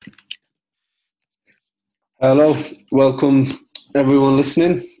Hello, welcome everyone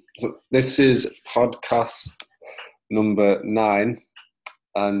listening. So this is podcast number 9,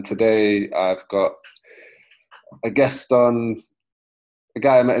 and today I've got a guest on, a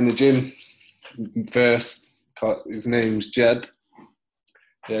guy I met in the gym first. His name's Jed.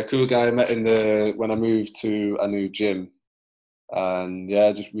 Yeah, cool guy I met when I moved to a new gym, and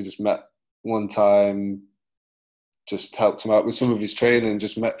we just met one time, just helped him out with some of his training,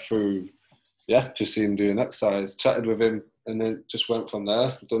 just met through. Just see him doing exercise, chatted with him, and then just went from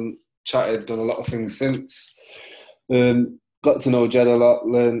there. Done a lot of things since. Got to know Jed a lot,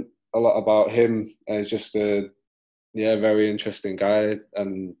 learned a lot about him. He's just a very interesting guy.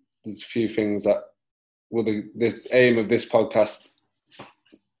 And there's a few things that, the aim of this podcast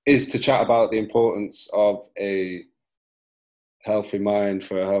is to chat about the importance of a healthy mind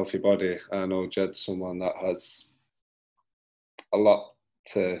for a healthy body. I know Jed's someone that has a lot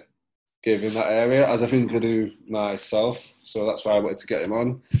to give in that area, as I think I do myself. So that's why I wanted to get him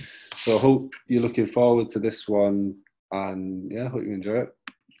on. So I hope you're looking forward to this one, and hope you enjoy it.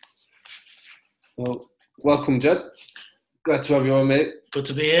 So welcome, Jed. Glad to have you on, mate. Good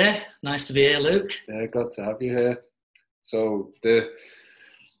to be here. Nice to be here, Luke. Yeah, glad to have you here. So the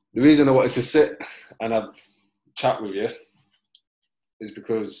reason I wanted to sit and have chat with you is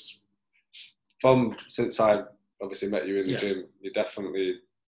because since I obviously met you in the gym, you definitely,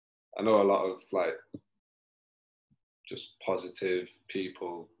 I know a lot of just positive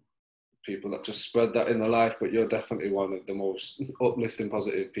people that just spread that in their life, but you're definitely one of the most uplifting,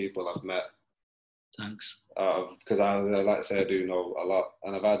 positive people I've met. Thanks. Because like I say, I do know a lot,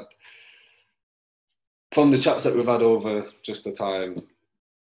 and I've had, from the chats that we've had over just the time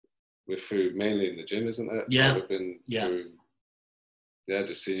with food, mainly in the gym, isn't it? Yeah. We've been through,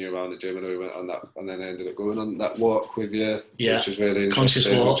 just seeing you around the gym. I know we went on that, and then I ended up going on that walk with you, which was really interesting. Conscious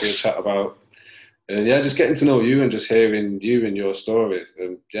walks. Which we'll chat about. And just getting to know you and just hearing you and your stories.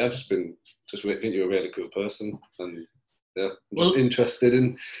 And I think you're a really cool person. And I'm just interested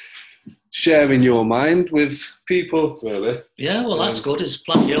in sharing your mind with people, really. Yeah, well, that's good. It's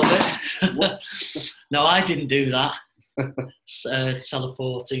plenty of it. No, I didn't do that.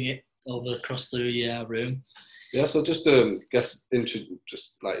 Teleporting it over across the room. Yeah, so just just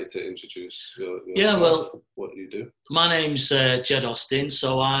like you to introduce yourself, what you do. My name's Jed Austin.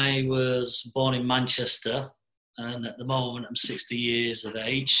 So I was born in Manchester, and at the moment I'm 60 years of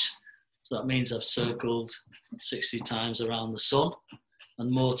age. So that means I've circled 60 times around the sun,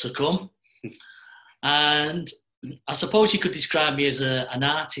 and more to come. And I suppose you could describe me as an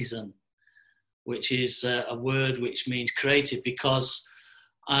artisan, which is a word which means creative, because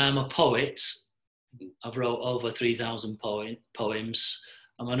I'm a poet. I've wrote over 3,000 poems.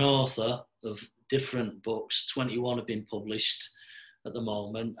 I'm an author of different books. 21 have been published at the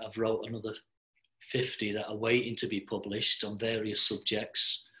moment. I've wrote another 50 that are waiting to be published on various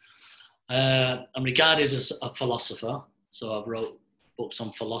subjects. I'm regarded as a philosopher, so I've wrote books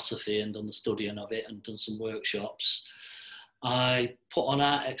on philosophy and done the studying of it and done some workshops. I put on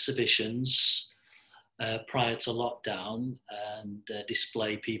art exhibitions prior to lockdown and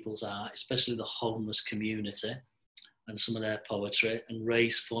display people's art, especially the homeless community and some of their poetry, and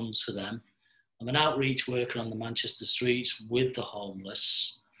raise funds for them. I'm an outreach worker on the Manchester streets with the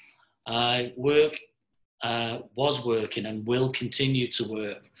homeless. I was working and will continue to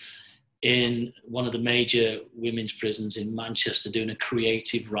work in one of the major women's prisons in Manchester, doing a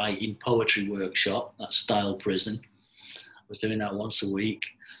creative writing poetry workshop, that's Style Prison. I was doing that once a week.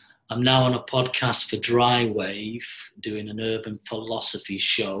 I'm now on a podcast for Dry Wave, doing an urban philosophy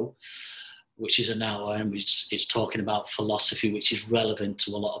show, which is an hour, and it's talking about philosophy, which is relevant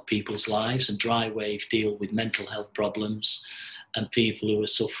to a lot of people's lives. And Dry Wave deal with mental health problems and people who are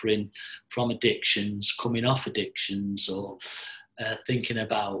suffering from addictions, coming off addictions, or thinking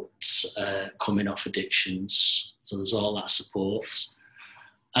about coming off addictions. So there's all that support.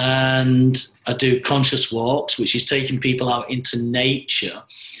 And I do conscious walks, which is taking people out into nature.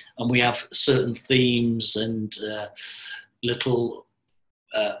 And we have certain themes and little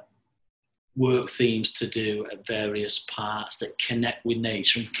work themes to do at various parts that connect with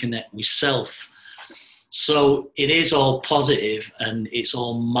nature and connect with self. So it is all positive and it's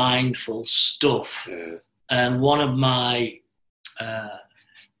all mindful stuff. Yeah. And one of my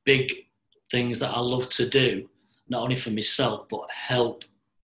big things that I love to do, not only for myself, but help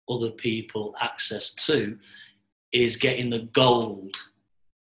other people access to, is getting the gold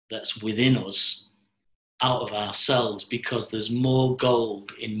that's within us out of ourselves, because there's more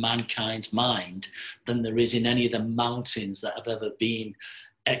gold in mankind's mind than there is in any of the mountains that have ever been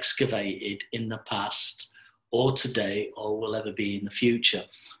excavated in the past or today or will ever be in the future.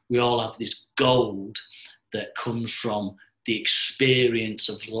 We all have this gold that comes from the experience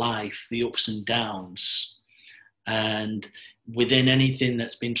of life, the ups and downs. And within anything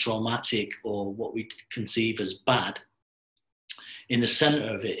that's been traumatic or what we conceive as bad, in the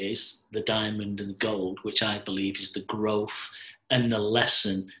center of it is the diamond and gold, which I believe is the growth and the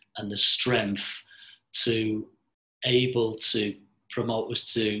lesson and the strength to able to promote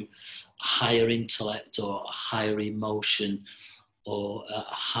us to a higher intellect or a higher emotion or a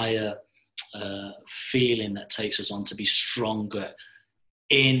higher feeling that takes us on to be stronger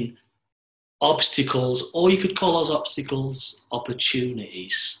in obstacles, or you could call those obstacles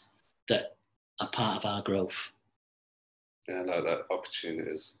opportunities that are part of our growth. Yeah, I like that,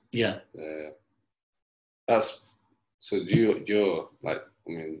 opportunities. Yeah. That's so. You're like,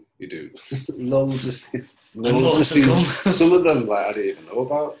 I mean, you do loads of things. Some of them, like, I didn't even know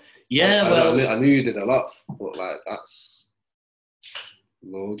about. Yeah, I knew you did a lot, but like that's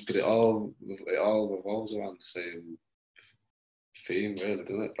loads. But it all revolves around the same theme, really,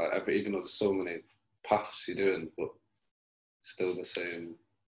 doesn't it? Like, even though there's so many paths you're doing, but still the same.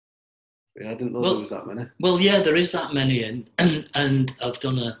 Yeah, I didn't know there was that many. Well, yeah, there is that many, and I've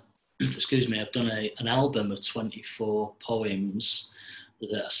done an album of 24 poems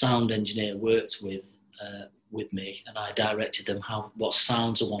that a sound engineer worked with me, and I directed them what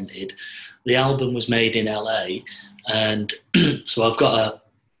sounds I wanted. The album was made in LA, and so I've got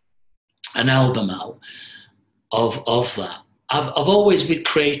an album out of that. I've always, with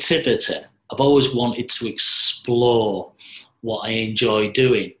creativity, I've always wanted to explore what I enjoy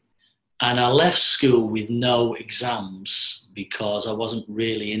doing. And I left school with no exams because I wasn't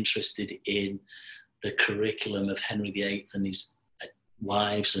really interested in the curriculum of Henry VIII and his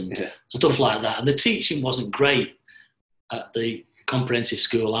wives and stuff like that. And the teaching wasn't great at the comprehensive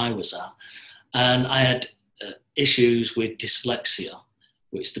school I was at. And I had issues with dyslexia,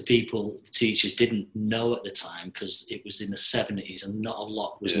 which the teachers didn't know at the time because it was in the 70s and not a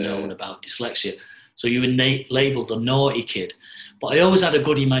lot was known about dyslexia. So you were labelled the naughty kid. But I always had a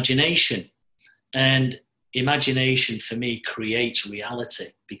good imagination. And imagination for me creates reality,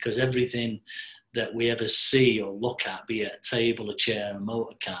 because everything that we ever see or look at, be it a table, a chair, a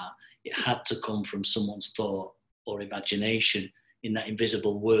motor car, it had to come from someone's thought or imagination in that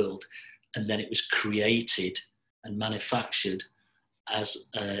invisible world. And then it was created and manufactured as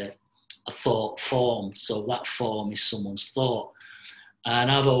a thought form. So that form is someone's thought. And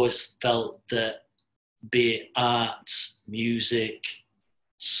I've always felt that, be it art, music,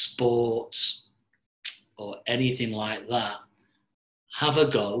 sports, or anything like that, have a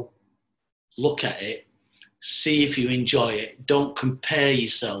go, look at it, see if you enjoy it. Don't compare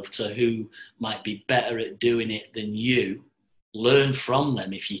yourself to who might be better at doing it than you. Learn from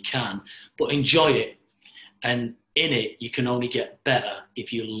them if you can, but enjoy it. And in it, you can only get better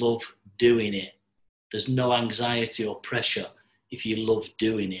if you love doing it. There's no anxiety or pressure if you love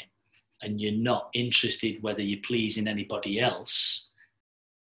doing it and you're not interested whether you're pleasing anybody else.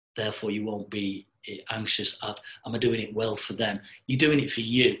 Therefore, you won't be anxious of, am I doing it well for them? You're doing it for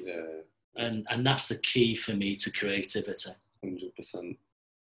you. Yeah. And that's the key for me to creativity. 100%.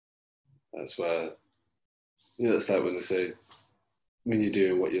 That's where, it's like when they say, when you're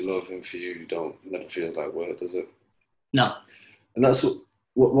doing what you love and for you, it never feels like work, does it? No. And that's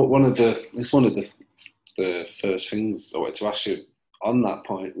what one of the first things I wanted to ask you on that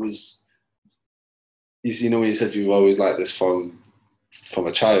point was, when you said you were always like this from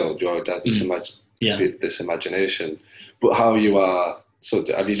a child, you always had this imagination, but how you are, so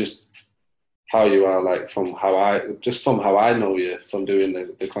have you just, how you are, like, from how I know you, from doing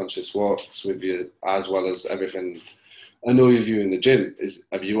the conscious walks with you, as well as everything I know of you in the gym,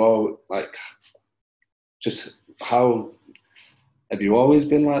 have you all, like, just how, have you always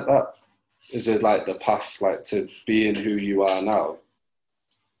been like that? Is it like the path, like, to being who you are now?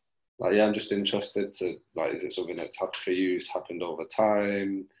 Like, I'm just interested to, like, is it something that's happened for you? It's happened over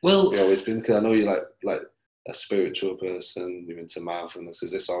time? Well, have you always been? Because I know you're like a spiritual person. You're into mindfulness.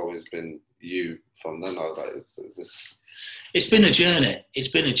 Has this always been you from then? Or like, is this? It's been a journey. It's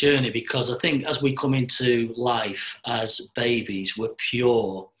been a journey because I think as we come into life as babies, we're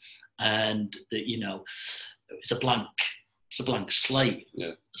pure, and that it's a blank slate.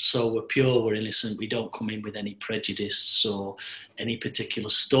 Yeah. So we're pure, we're innocent, we don't come in with any prejudice or any particular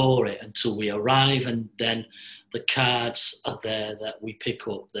story until we arrive, and then the cards are there that we pick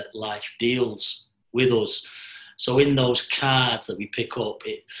up, that life deals with us. So in those cards that we pick up,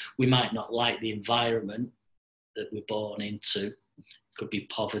 we might not like the environment that we're born into. It could be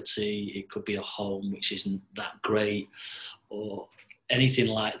poverty, it could be a home which isn't that great, or anything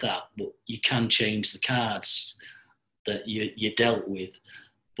like that, but you can change the cards that you dealt with.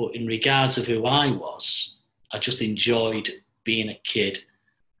 But in regards of who I was, I just enjoyed being a kid,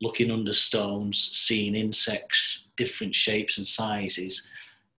 looking under stones, seeing insects, different shapes and sizes.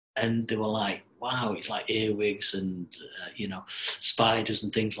 And they were like, wow, it's like earwigs and, spiders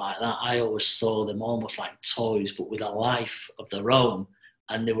and things like that. I always saw them almost like toys, but with a life of their own.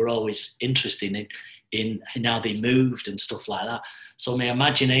 And they were always interested in how they moved and stuff like that. So my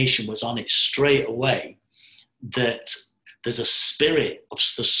imagination was on it straight away that there's a spirit,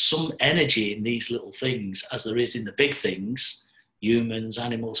 there's some energy in these little things as there is in the big things, humans,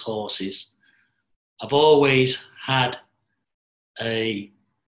 animals, horses. I've always had an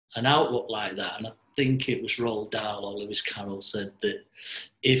outlook like that. And I think it was Roald Dahl or Lewis Carroll said that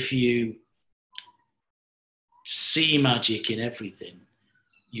if you see magic in everything,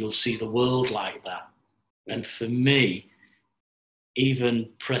 you'll see the world like that. And for me, even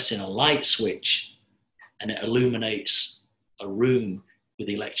pressing a light switch and it illuminates a room with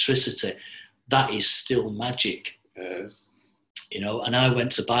electricity, that is still magic. Yes. And I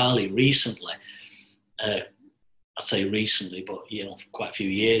went to Bali recently. I say recently, but quite a few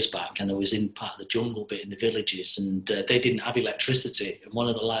years back, and I was in part of the jungle bit in the villages, and they didn't have electricity. And one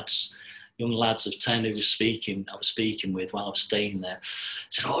of the young lads of 10 I was speaking with while I was staying there,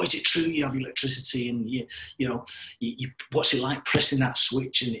 said, "Oh, is it true you have electricity? And you what's it like pressing that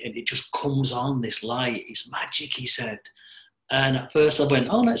switch and it just comes on, this light? It's magic," he said. And at first I went,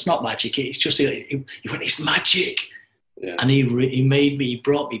 "Oh no, it's not magic. It's just," he went, "It's magic." Yeah. And he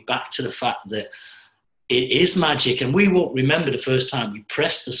brought me back to the fact that it is magic. And we won't remember the first time we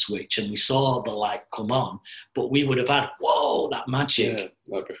pressed the switch and we saw the light come on, but we would have had, whoa, that magic.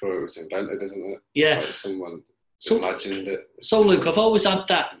 Yeah, like before it was invented, isn't it? Yeah. Like someone imagined it. So Luke, I've always had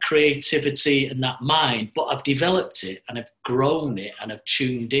that creativity and that mind, but I've developed it and I've grown it and I've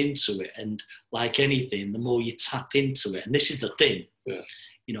tuned into it. And like anything, the more you tap into it, and this is the thing,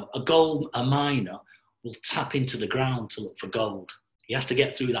 a miner will tap into the ground to look for gold. He has to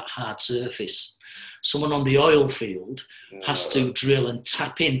get through that hard surface. Someone on the oil field has to drill and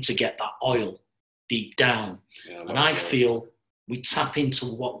tap in to get that oil deep down. Yeah, and I feel we tap into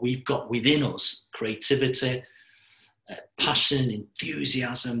what we've got within us, creativity, passion,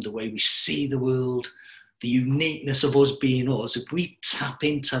 enthusiasm, the way we see the world, the uniqueness of us being us. If we tap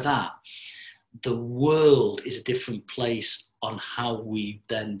into that, the world is a different place on how we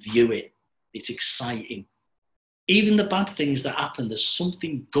then view it. It's exciting. Even the bad things that happen, there's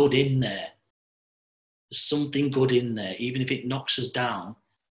something good in there. There's something good in there. Even if it knocks us down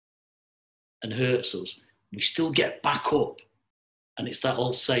and hurts us, we still get back up. And it's that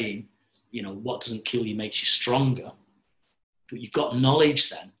old saying, what doesn't kill you makes you stronger. But you've got knowledge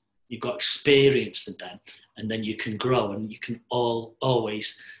then, you've got experience then, and then you can grow and you can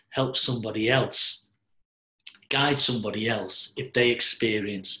always help somebody else, guide somebody else if they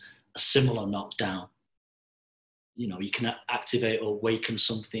experience a similar knockdown. You can activate or awaken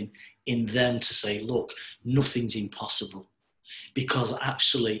something in them to say, look, nothing's impossible. Because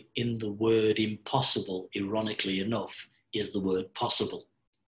actually in the word impossible, ironically enough, is the word possible.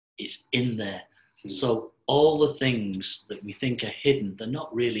 It's in there. So all the things that we think are hidden, they're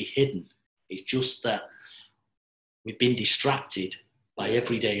not really hidden. It's just that we've been distracted by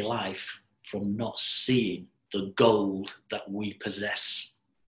everyday life from not seeing the gold that we possess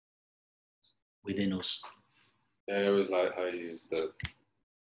within us. Yeah, I always like how you use the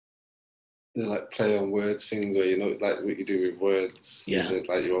like play on words things where like what you do with words. Yeah.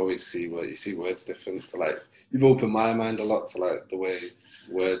 Like you always see words different. So like you've opened my mind a lot to like the way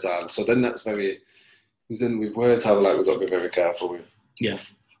words are. So then that's very, because then with words how like we've got to be very careful with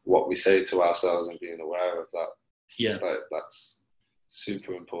what we say to ourselves and being aware of that. Yeah. Like that's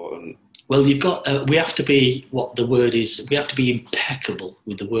super important. Well, you've got, we have to be, what the word is, we have to be impeccable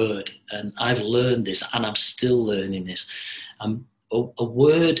with the word. And I've learned this and I'm still learning this. A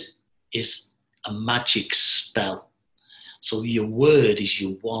word is a magic spell. So your word is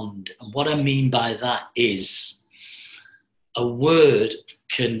your wand. And what I mean by that is a word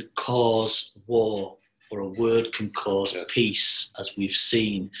can cause war or a word can cause peace, as we've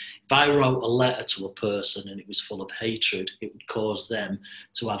seen. If I wrote a letter to a person and it was full of hatred, it would cause them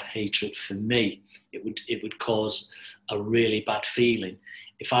to have hatred for me. It would cause a really bad feeling.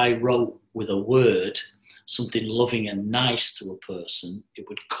 If I wrote with a word something loving and nice to a person, it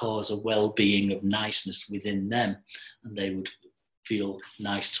would cause a well-being of niceness within them, and they would feel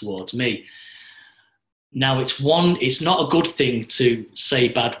nice towards me. Now, it's not a good thing to say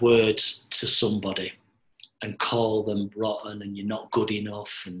bad words to somebody and call them rotten and you're not good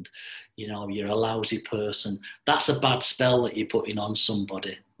enough and, you're a lousy person. That's a bad spell that you're putting on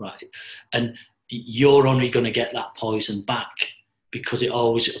somebody, right? And you're only going to get that poison back because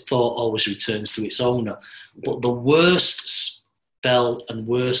thought always returns to its owner. But the worst spell and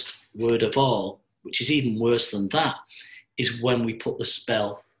worst word of all, which is even worse than that, is when we put the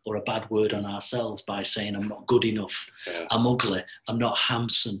spell or a bad word on ourselves by saying, I'm not good enough, I'm ugly, I'm not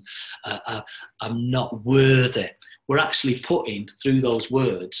handsome, I'm not worthy. We're actually putting, through those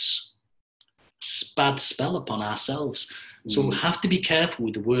words, bad spell upon ourselves. So we have to be careful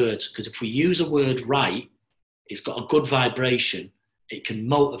with the words, because if we use a word right, it's got a good vibration, it can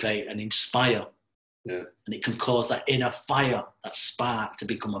motivate and inspire. And it can cause that inner fire, that spark, to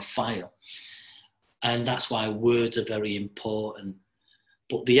become a fire. And that's why words are very important.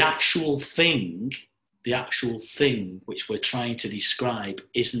 But the actual thing which we're trying to describe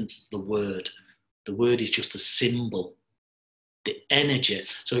isn't the word. The word is just a symbol, the energy.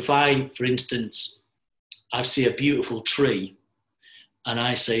 So if I, for instance, I see a beautiful tree and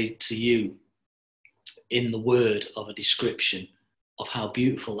I say to you in the word of a description of how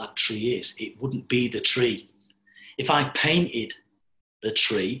beautiful that tree is, it wouldn't be the tree. If I painted the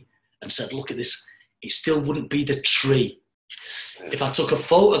tree and said, look at this, it still wouldn't be the tree. If I took a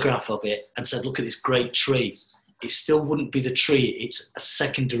photograph of it and said, look at this great tree, it still wouldn't be the tree. It's a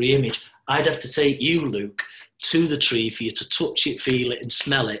secondary image. I'd have to take you, Luke, to the tree for you to touch it, feel it and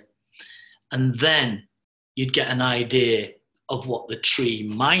smell it. And then you'd get an idea of what the tree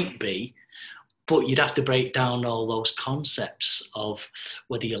might be, but you'd have to break down all those concepts of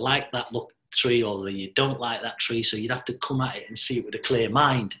whether you like that tree or whether you don't like that tree. So you'd have to come at it and see it with a clear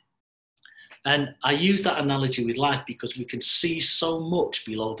mind. And I use that analogy with life because we can see so much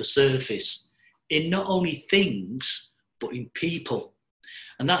below the surface in not only things, but in people.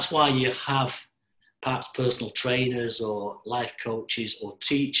 And that's why you have perhaps personal trainers or life coaches or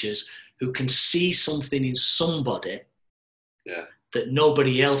teachers who can see something in somebody that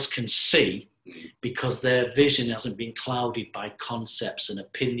nobody else can see, because their vision hasn't been clouded by concepts and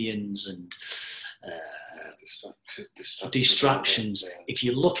opinions and distractions. If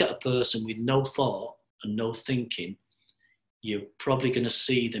you look at a person with no thought and no thinking, you're probably going to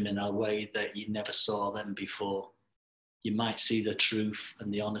see them in a way that you never saw them before. You might see the truth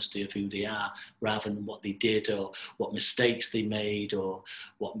and the honesty of who they are, rather than what they did or what mistakes they made or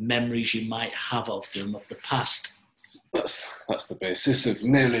what memories you might have of them of the past. That's the basis of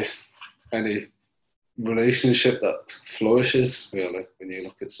nearly any relationship that flourishes, really, when you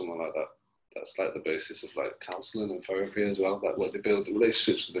look at someone like that. That's like the basis of like counselling and therapy as well, like what they build the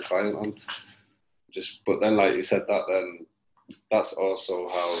relationships with the client on. But then, like you said, then that's also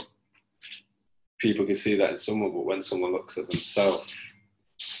how people can see that in someone. But when someone looks at themselves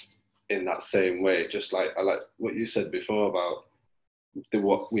in that same way, just like I like what you said before about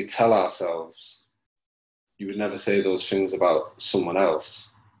what we tell ourselves, you would never say those things about someone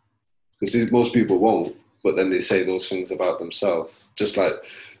else, because most people won't. But then they say those things about themselves, just like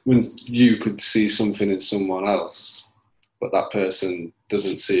when you could see something in someone else, but that person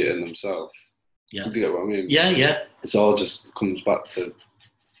doesn't see it in themselves. Yeah. Do you get what I mean? Yeah. It's all just comes back to...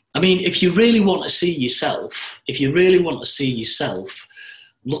 I mean, if you really want to see yourself,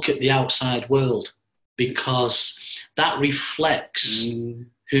 look at the outside world, because that reflects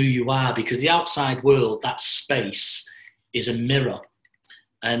who you are, because the outside world, that space, is a mirror.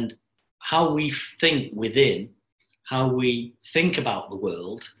 And how we think within, how we think about the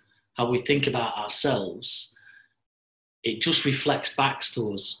world, how we think about ourselves, it just reflects back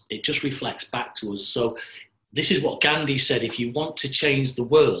to us. So this is what Gandhi said: if you want to change the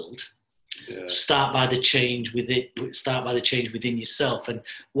world, start by the change within yourself. And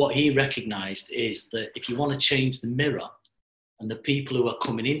what he recognized is that if you want to change the mirror and the people who are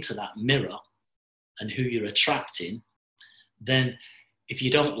coming into that mirror and who you're attracting, then if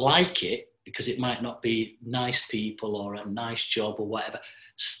you don't like it, because it might not be nice people or a nice job or whatever,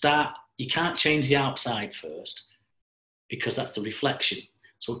 you can't change the outside first, because that's the reflection.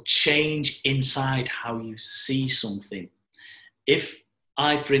 So change inside how you see something. If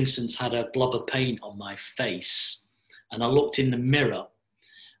I, for instance, had a blob of paint on my face and I looked in the mirror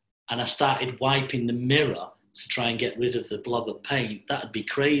and I started wiping the mirror to try and get rid of the blob of paint, that'd be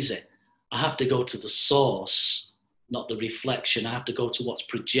crazy. I have to go to the source, not the reflection. I have to go to what's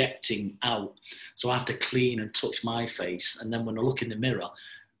projecting out. So I have to clean and touch my face. And then when I look in the mirror,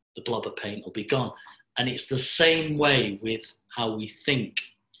 the blob of paint will be gone. And it's the same way with how we think.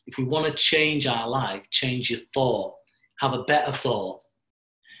 If we want to change our life, change your thought, have a better thought,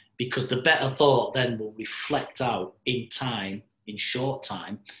 because the better thought then will reflect out in time, in short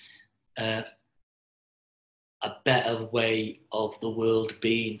time, a better way of the world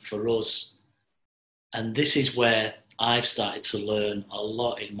being for us. And this is where I've started to learn a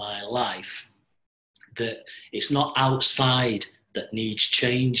lot in my life, that it's not outside that needs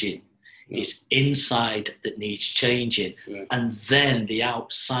changing. It's inside that needs changing. And then the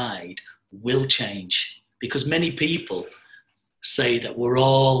outside will change. Because many people say that we're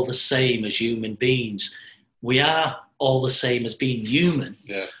all the same as human beings. We are all the same as being human,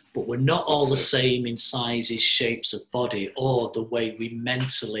 but we're not all the same in sizes, shapes of body, or the way we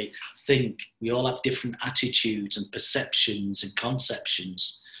mentally think. We all have different attitudes and perceptions and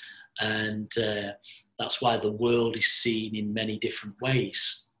conceptions. And that's why the world is seen in many different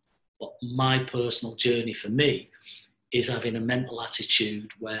ways. But my personal journey for me is having a mental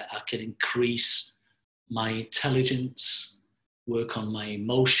attitude where I can increase my intelligence, work on my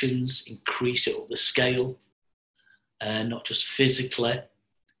emotions, increase it up the scale, not just physically,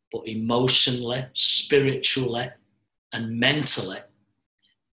 but emotionally, spiritually, and mentally,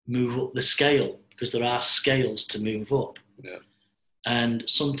 move up the scale, because there are scales to move up. And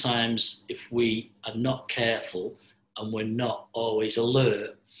sometimes if we are not careful and we're not always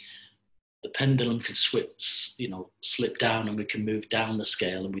alert, the pendulum can slip down, and we can move down the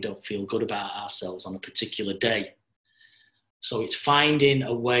scale, and we don't feel good about ourselves on a particular day. So it's finding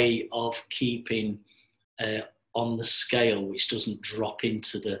a way of keeping on the scale which doesn't drop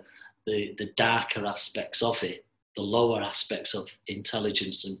into the darker aspects of it, the lower aspects of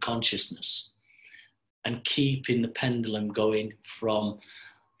intelligence and consciousness, and keeping the pendulum going from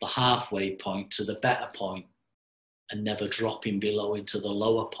the halfway point to the better point, and never dropping below into the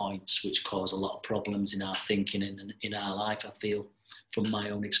lower points, which cause a lot of problems in our thinking and in our life, I feel, from my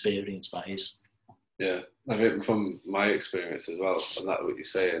own experience, that is. Yeah, I think from my experience as well, and that what you're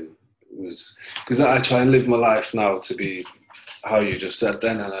saying was, because I try and live my life now to be how you just said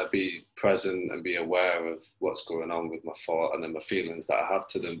then, and I be present and be aware of what's going on with my thought and then my feelings that I have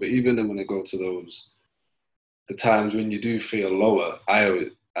to them. But even then when I go to the times when you do feel lower, I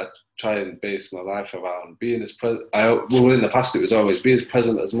try and base my life around being as present. Well, in the past it was always be as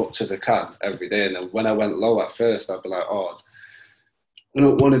present as much as I can every day. And then when I went low at first, I'd be like, oh, I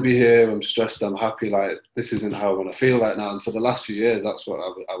don't want to be here. I'm stressed. I'm happy. Like, this isn't how I want to feel right now. And for the last few years, that's what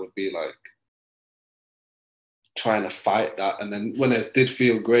I would be like, trying to fight that. And then when it did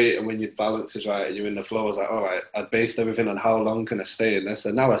feel great, and when your balance is right and you're in the flow, I was like, all right, I based everything on how long can I stay in this.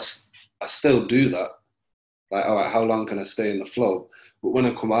 And now I still do that. Like, all right, how long can I stay in the flow? But when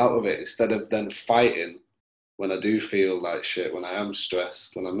I come out of it, instead of then fighting, when I do feel like shit, when I am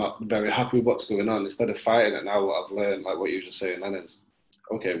stressed, when I'm not very happy with what's going on, instead of fighting it, now what I've learned, like what you were just saying then, is,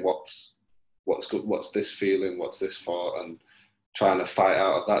 okay, what's good, what's this feeling, what's this thought, and trying to fight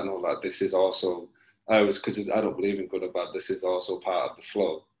out of that. No, like, this is also, because I don't believe in good or bad, this is also part of the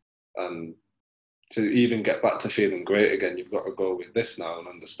flow. And to even get back to feeling great again, you've got to go with this now and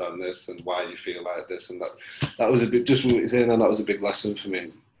understand this and why you feel like this. And that was a big, just what you're saying, and that was a big lesson for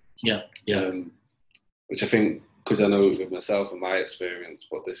me. Yeah. Which I think, because I know it with myself and my experience,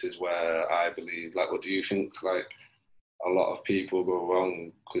 but this is where I believe, like, what do you think, like, a lot of people go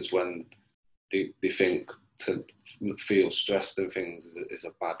wrong because when they think to feel stressed and things is a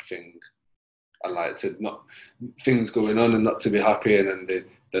bad thing, and like to not things going on and not to be happy, and then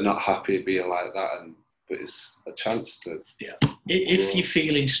they're not happy being like that, but it's a chance to. Yeah. If you're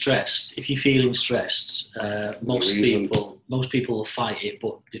feeling stressed, most people will fight it,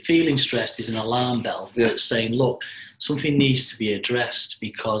 but the feeling stressed is an alarm bell that's saying, look, something needs to be addressed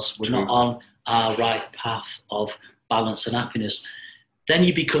because we're not on our right path of balance and happiness. Then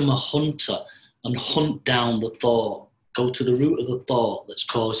you become a hunter and hunt down the thought. Go to the root of the thought that's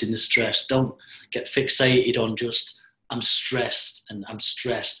causing the stress. Don't get fixated on just, I'm stressed and I'm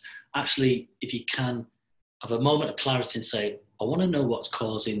stressed. Actually, if you can, have a moment of clarity and say, I want to know what's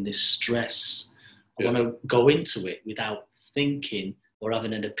causing this stress. I want to go into it without thinking or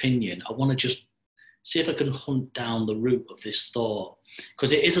having an opinion. I want to just see if I can hunt down the root of this thought.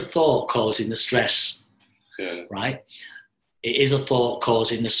 Because it is a thought causing the stress, right? It is a thought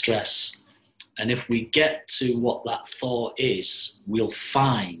causing the stress. And if we get to what that thought is, we'll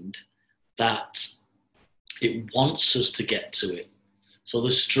find that it wants us to get to it. So the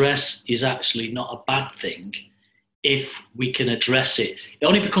stress is actually not a bad thing if we can address it. It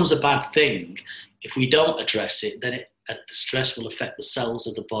only becomes a bad thing if we don't address it. Then the stress will affect the cells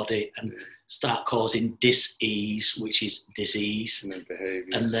of the body and start causing dis-ease, which is disease. And then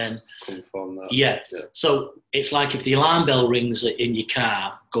behaviours and then come from that. Yeah. So it's like if the alarm bell rings in your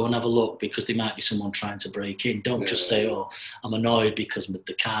car, go and have a look, because there might be someone trying to break in. Don't just say, oh, I'm annoyed because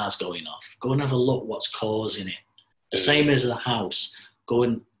the car's going off. Go and have a look what's causing it. The same as a house. Go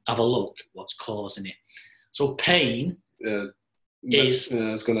and have a look what's causing it. So pain is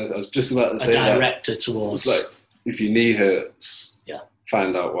I was just about to say a director towards. It's like, if your knee hurts,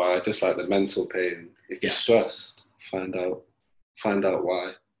 find out why. Just like the mental pain. If you're stressed, find out find out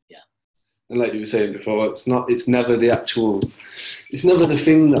why. Yeah. And like you were saying before, it's never the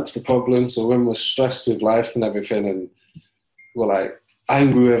thing that's the problem. So when we're stressed with life and everything, and we're like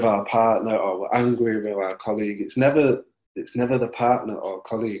angry with our partner or we're angry with our colleague, it's never the partner or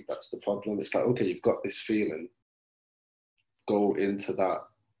colleague that's the problem. It's like, okay, you've got this feeling, go into that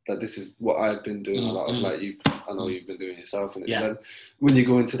this is what I've been doing a lot of, like you, I know you've been doing yourself, and it's then when you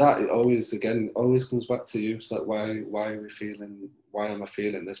go into that, it always comes back to you. It's like, why am I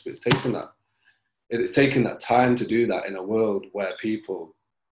feeling this? But it's taken that time to do that in a world where people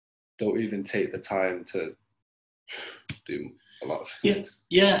don't even take the time to do a lot of things.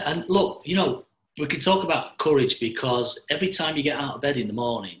 Yeah, and look, we could talk about courage, because every time you get out of bed in the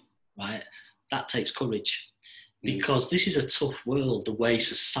morning, right, that takes courage. Because this is a tough world, the way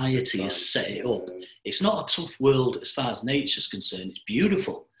society has set it up. It's not a tough world as far as nature's concerned. It's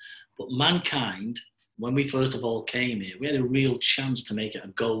beautiful. But mankind, when we first of all came here, we had a real chance to make it a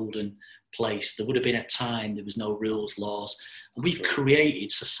golden place. There would have been a time there was no rules, laws. And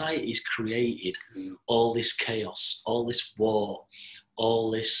society's created all this chaos, all this war, all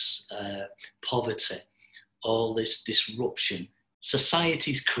this poverty, all this disruption.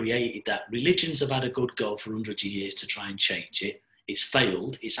 Society's created that. Religions have had a good go for hundreds of years to try and change it. It's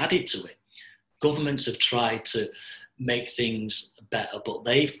failed. It's added to it. Governments have tried to make things better, but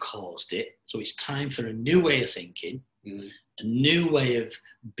they've caused it. So it's time for a new way of thinking, a new way of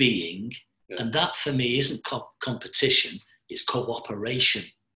being. Yeah. And that, for me, isn't competition. It's cooperation.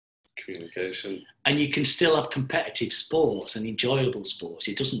 Communication. And you can still have competitive sports and enjoyable sports.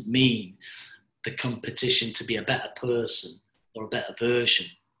 It doesn't mean the competition to be a better person or a better version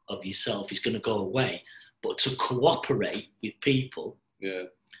of yourself is going to go away. But to cooperate with people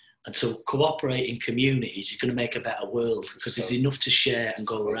and to cooperate in communities is going to make a better world, because there's enough to share and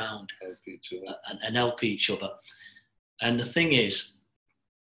go around and help each other. And the thing is,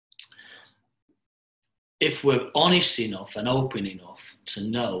 if we're honest enough and open enough to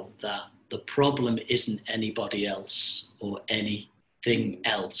know that the problem isn't anybody else or anything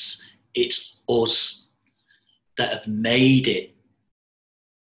else, it's us that have made it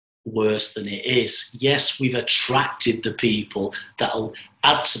worse than it is. Yes, we've attracted the people that'll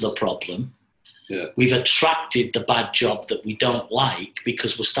add to the problem. Yeah. We've attracted the bad job that we don't like,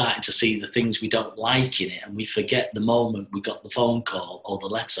 because we're starting to see the things we don't like in it, and we forget the moment we got the phone call or the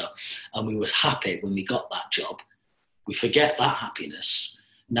letter and we were happy when we got that job. We forget that happiness.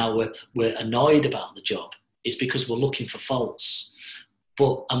 Now we're annoyed about the job. It's because we're looking for faults.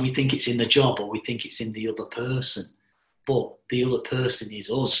 And we think it's in the job, or we think it's in the other person. But the other person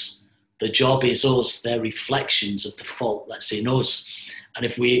is us. The job is us. They're reflections of the fault that's in us. And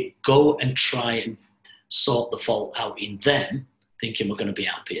if we go and try and sort the fault out in them, thinking we're going to be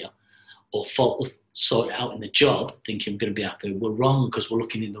happier, or sort it out in the job, thinking we're going to be happier, we're wrong, because we're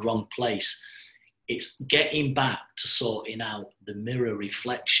looking in the wrong place. It's getting back to sorting out the mirror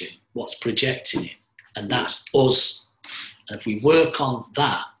reflection, what's projecting it. And that's us. And if we work on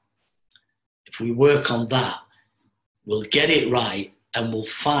that, we'll get it right, and we'll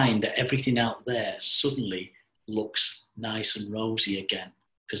find that everything out there suddenly looks nice and rosy again,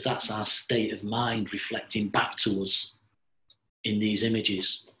 because that's our state of mind reflecting back to us in these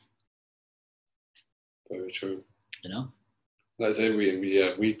images. Very true. Like I say,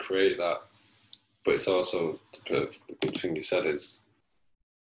 we create that, but it's also the good thing you said is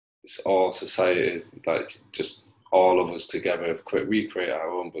it's all society, like just all of us together. We create our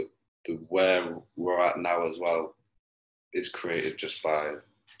own, but where we're at now as well is created just by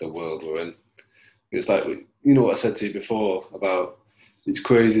the world we're in. It's like, what I said to you before about, it's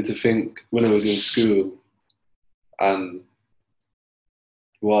crazy to think when I was in school and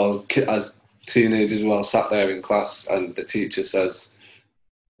as teenagers, we're all sat there in class and the teacher says,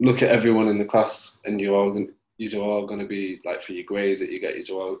 look at everyone in the class and you're all going to be, like, for your grades that you get,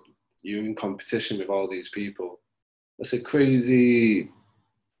 you're in competition with all these people. That's a crazy,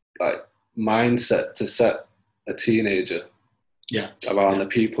 like, mindset to set a teenager around the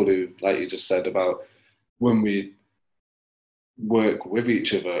people who, like you just said, about when we work with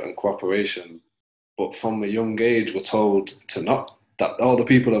each other and cooperation, but from a young age we're told to not, that all the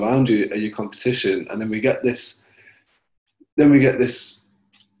people around you are your competition, and then we get this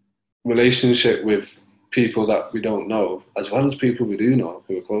relationship with people that we don't know, as well as people we do know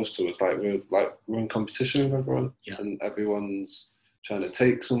who are close to us. We're in competition with everyone, and everyone's trying to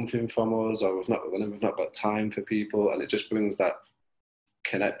take something from us, or we've not got time for people, and it just brings that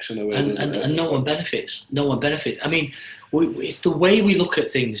connection away. And no one benefits. I mean, it's the way we look at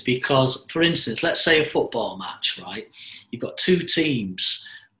things, because, for instance, let's say a football match, right? You've got two teams,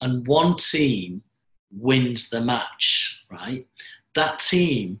 and one team wins the match, right? That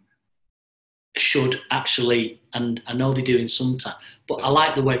team should actually, and I know they do in sometimes, but I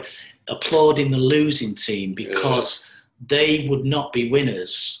like the way applauding the losing team, because they would not be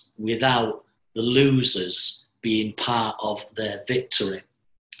winners without the losers being part of their victory.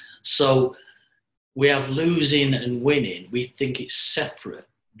 So we have losing and winning. We think it's separate,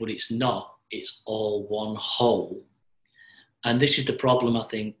 but it's not. It's all one whole. And this is the problem, I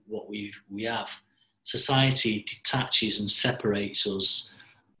think, what we have. Society detaches and separates us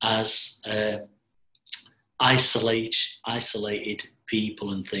as isolated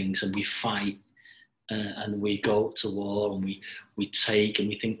people and things, and we fight and we go to war and we take, and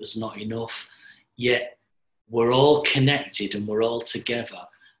we think there's not enough. Yet we're all connected and we're all together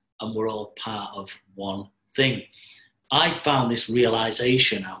and we're all part of one thing. I found this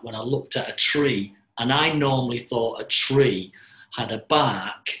realization out when I looked at a tree, and I normally thought a tree had a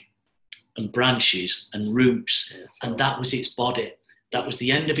bark and branches and roots, and that was its body. That was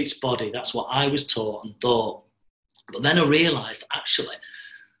the end of its body. That's what I was taught and thought. But then I realized, actually,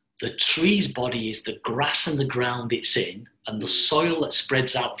 the tree's body is the grass and the ground it's in, and the soil that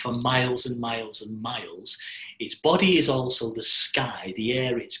spreads out for miles and miles and miles. Its body is also the sky, the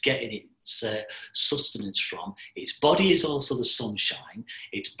air it's getting its sustenance from. Its body is also the sunshine.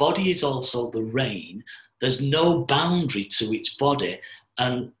 Its body is also the rain. There's no boundary to its body.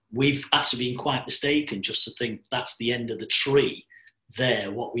 And we've actually been quite mistaken just to think that's the end of the tree there,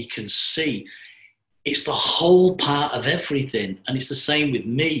 what we can see. It's the whole part of everything. And it's the same with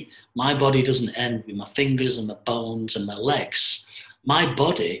me. My body doesn't end with my fingers and my bones and my legs. My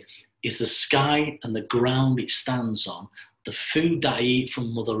body is the sky and the ground it stands on, the food that I eat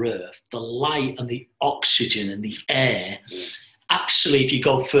from Mother Earth, the light and the oxygen and the air. Actually, if you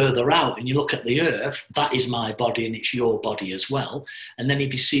go further out and you look at the Earth, that is my body and it's your body as well. And then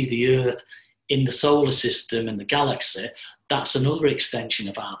if you see the Earth in the solar system and the galaxy, that's another extension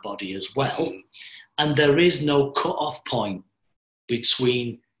of our body as well. And there is no cut-off point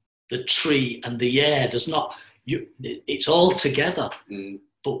between the tree and the air. There's not, it's all together.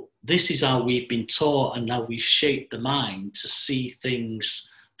 But this is how we've been taught, and how we've shaped the mind to see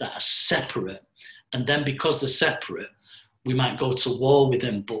things that are separate. And then because they're separate, we might go to war with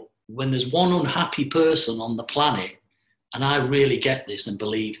them. But when there's one unhappy person on the planet, and I really get this and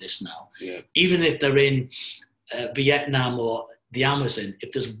believe this now, even if they're in Vietnam or the Amazon,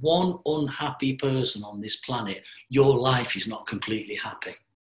 if there's one unhappy person on this planet, your life is not completely happy.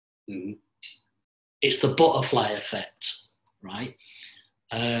 It's the butterfly effect, right?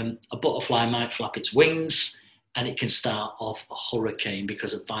 A butterfly might flap its wings and it can start off a hurricane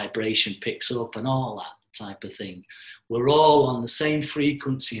because a vibration picks up and all that type of thing. We're all on the same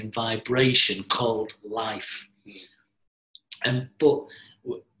frequency and vibration called life. But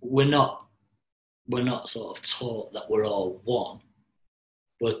we're not sort of taught that we're all one.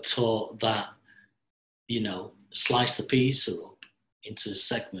 We're taught that, slice the pizza up into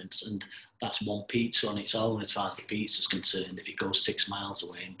segments, and that's one pizza on its own as far as the pizza's concerned. If it goes 6 miles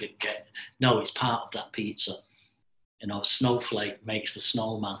away and no, it's part of that pizza. Snowflake makes the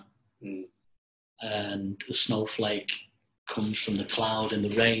snowman, and the snowflake comes from the cloud and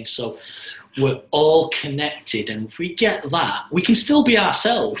the rain. So we're all connected, and if we get that, we can still be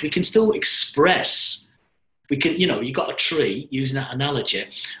ourselves. We can still express. We can, you've got a tree, using that analogy,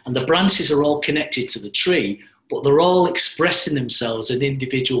 and the branches are all connected to the tree, but they're all expressing themselves in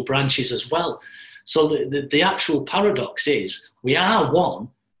individual branches as well. So the actual paradox is we are one,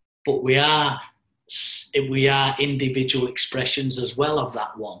 but we are individual expressions as well of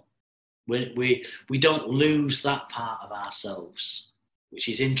that one. We don't lose that part of ourselves, which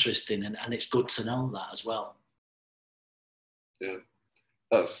is interesting, and it's good to know that as well. Yeah,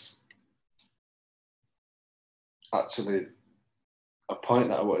 that's actually a point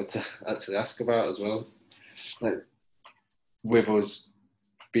that I wanted to actually ask about as well. Like, with us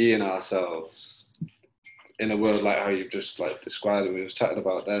being ourselves in a world like how you've just described and we were chatting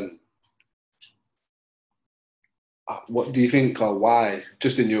about then, what do you think, or why,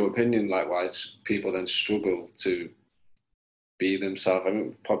 just in your opinion, why people then struggle to be themselves? I mean,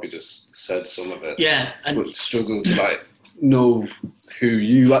 we probably just said some of it. Yeah. But struggle to know who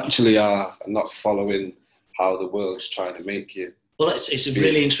you actually are and not following how the world's trying to make you. Well, it's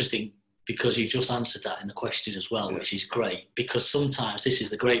really interesting because you've just answered that in the question as well, which is great, because sometimes this is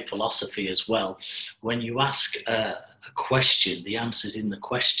the great philosophy as well. When you ask a question, the answer's in the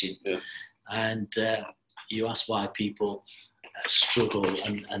question. Yeah. And you ask why people struggle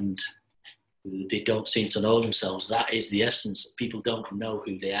and they don't seem to know themselves. That is the essence. People don't know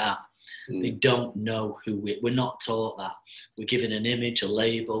who they are. They don't know who we're not taught that. We're given an image, a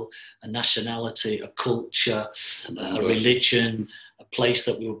label, a nationality, a culture, a religion, a place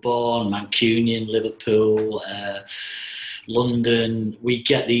that we were born, Mancunian, Liverpool, London. We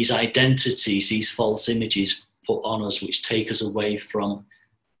get these identities, these false images put on us, which take us away from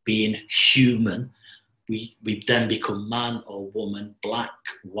being human. We then become man or woman, black,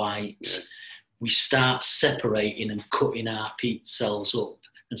 white. Yeah. We start separating and cutting our selves up,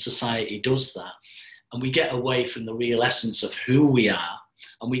 and society does that. And we get away from the real essence of who we are,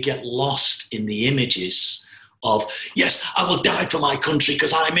 and we get lost in the images of, yes, I will die for my country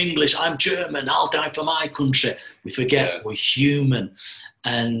because I'm English, I'm German, I'll die for my country. We forget we're human,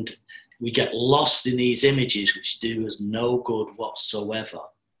 and we get lost in these images which do us no good whatsoever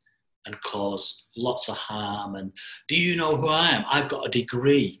and cause lots of harm. And do you know who I am? I've got a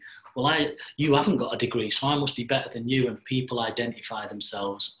degree. Well, you haven't got a degree, so I must be better than you. And people identify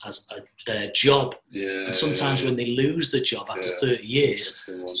themselves as their job. Yeah, and sometimes when they lose the job after 30 years,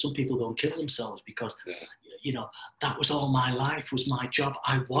 some people go and kill themselves because, you know, that was all my life, was my job.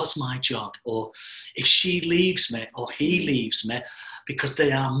 I was my job. Or if she leaves me or he leaves me because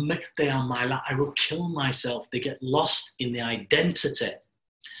they are my life, I will kill myself. They get lost in the identity.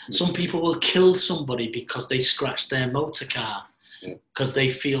 Some people will kill somebody because they scratch their motor car. Because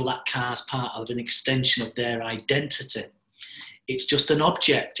they feel that car's part of an extension of their identity. It's just an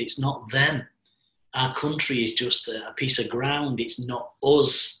object, it's not them. Our country is just a piece of ground, it's not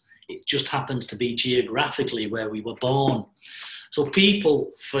us. It just happens to be geographically where we were born. So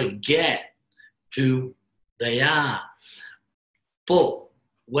people forget who they are. But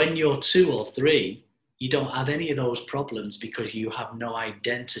when you're 2 or 3, you don't have any of those problems because you have no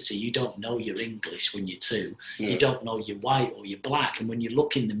identity. You don't know you're English when you're 2. Yeah. You don't know you're white or you're black. And when you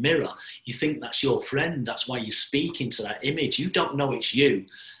look in the mirror, you think that's your friend. That's why you speak into that image. You don't know it's you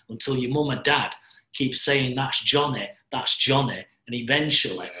until your mum and dad keep saying, that's Johnny, that's Johnny. And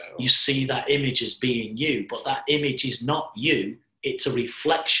eventually you see that image as being you. But that image is not you. It's a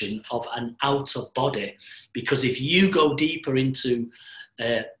reflection of an outer body. Because if you go deeper into,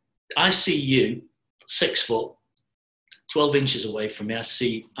 I see you, 6 foot, 12 inches away from me. I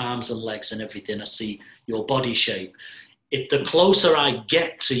see arms and legs and everything. I see your body shape. If the closer I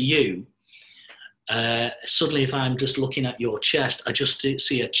get to you, suddenly if I'm just looking at your chest, I just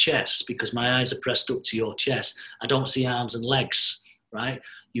see a chest because my eyes are pressed up to your chest. I don't see arms and legs, right?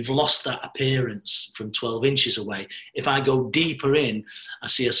 You've lost that appearance from 12 inches away. If I go deeper in, I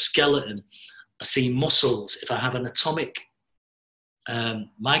see a skeleton. I see muscles. If I have an atomic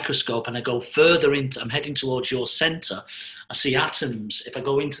microscope and I go further into, I'm heading towards your center, I see atoms. If I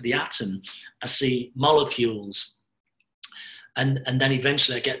go into the atom, I see molecules, and then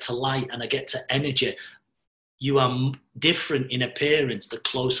eventually I get to light and I get to energy. You are different in appearance the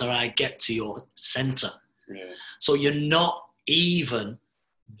closer I get to your center. So you're not even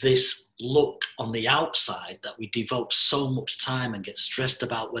this look on the outside that we devote so much time and get stressed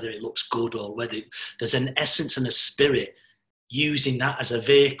about whether it looks good or whether there's an essence and a spirit using that as a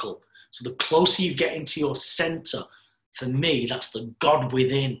vehicle. So the closer you get into your center, for me, that's the God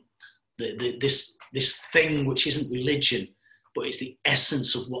within, this thing which isn't religion, but it's the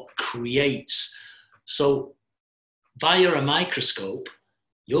essence of what creates. So via a microscope,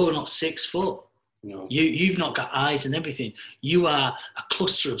 you're not 6 foot. No. You've not got eyes and everything. You are a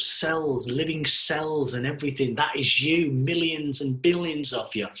cluster of cells, living cells and everything. That is you, millions and billions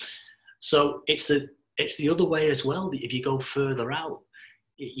of you. So it's the other way as well. If you go further out,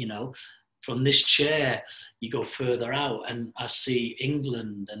 you know, from this chair, you go further out and I see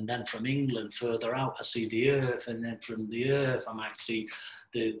England, and then from England further out, I see the earth, and then from the earth, I might see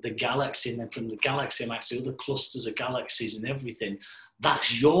the galaxy, and then from the galaxy, I might see other clusters of galaxies and everything.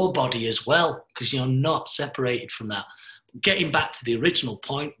 That's your body as well, because you're not separated from that. Getting back to the original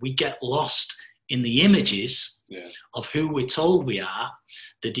point, we get lost in the images of who we're told we are,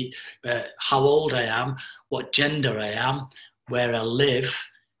 how old I am, what gender I am, where I live,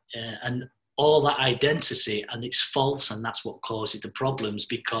 and all that identity, and it's false, and that's what causes the problems,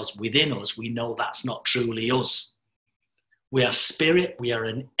 because within us we know that's not truly us. We are spirit, we are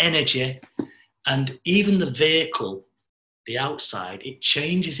an energy, and even the vehicle, the outside, it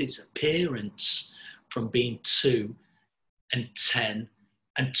changes its appearance from being 2 and 10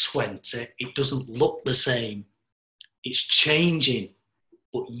 and 20. It doesn't look the same. It's changing,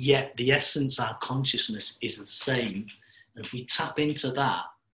 but yet the essence, our consciousness is the same. And if we tap into that,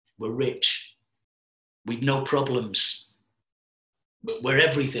 we're rich. We've no problems. We're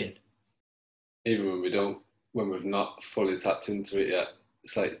everything. Even when we've not fully tapped into it yet,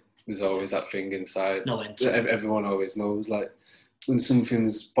 it's like there's always that thing inside. No answer. Everyone always knows, like, when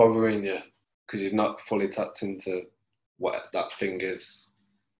something's bothering you because you've not fully tapped into what that thing is.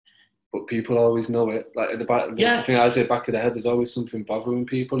 But people always know it. Like the thing I say, back of the head, there's always something bothering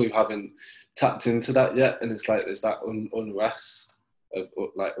people who haven't tapped into that yet, and it's like there's that unrest of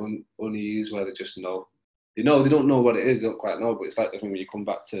like unease where they just know. They don't know what it is, they don't quite know, but it's like the thing when you come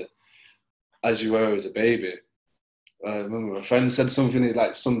back to as you were as a baby. I remember a friend said something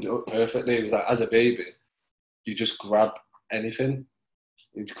like summed it up perfectly. It was like, as a baby, you just grab anything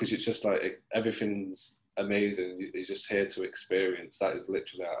because it's just like everything's amazing. You're just here to experience. That is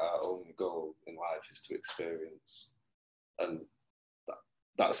literally our only goal in life, is to experience, and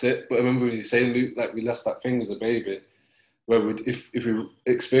that's it. But I remember you saying, Luke, like we lost that thing as a baby, where if we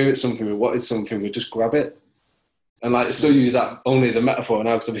experience something, we wanted something, we just grab it. And like I still use that only as a metaphor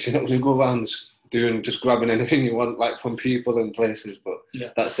now, because obviously you're not going to go around just grabbing anything you want, like from people and places. But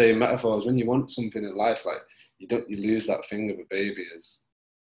that same metaphor is when you want something in life, like you lose that thing of a baby, is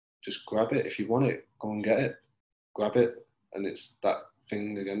just grab it. If you want it, go and get it, grab it. And it's that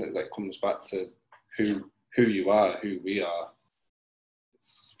thing again that like comes back to who you are, who we are.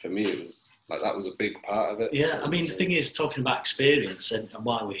 For me, it was like that was a big part of it. Yeah, I mean, the thing is, talking about experience and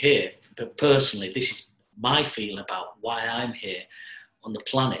why we're here, but personally, this is my feeling about why I'm here on the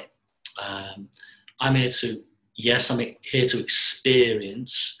planet. I'm here to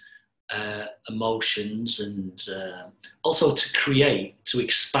experience emotions and also to create, to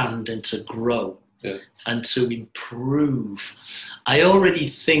expand and to grow and to improve. I already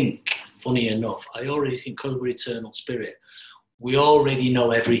think, funny enough, because we're eternal spirit, we already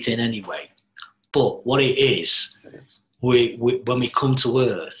know everything anyway. But what it is, we when we come to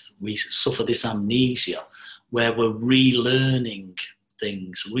Earth, we suffer this amnesia where we're relearning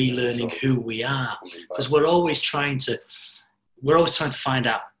things, relearning who we are, because we're always trying to find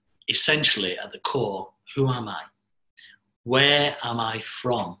out, essentially at the core, who am I? Where am I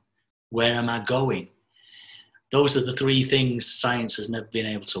from? Where am I going? Those are the three things science has never been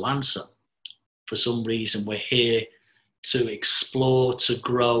able to answer. For some reason, we're here to explore, to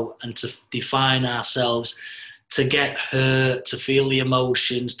grow, and to define ourselves, to get hurt, to feel the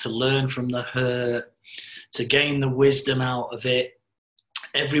emotions, to learn from the hurt, to gain the wisdom out of it.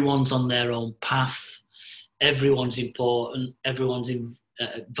 Everyone's on their own path. Everyone's important. Everyone's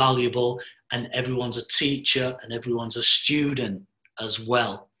valuable, and everyone's a teacher, and everyone's a student as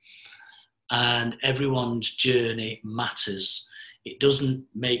well. And everyone's journey matters. It doesn't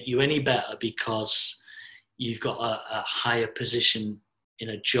make you any better because you've got a higher position in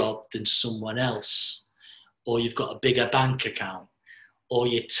a job than someone else, or you've got a bigger bank account, or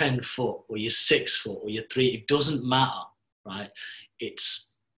you're 10 foot, or you're 6 foot, or you're 3. It doesn't matter, right?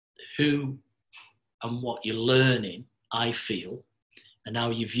 It's who and what you're learning, I feel, and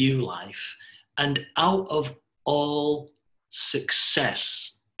how you view life. And out of all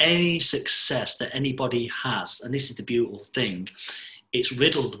success, any success that anybody has, and this is the beautiful thing, it's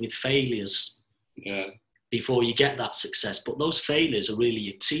riddled with failures. Yeah. Before you get that success. But those failures are really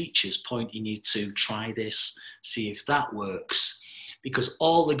your teachers pointing you to try this, see if that works. Because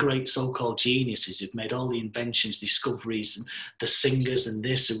all the great so-called geniuses who've made all the inventions, discoveries, and the singers and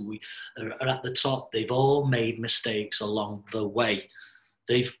this who are at the top, they've all made mistakes along the way.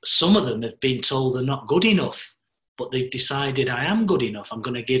 Some of them have been told they're not good enough, but they've decided, I am good enough, I'm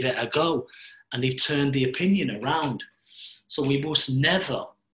going to give it a go. And they've turned the opinion around. So we must never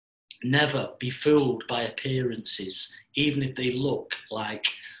be fooled by appearances, even if they look like,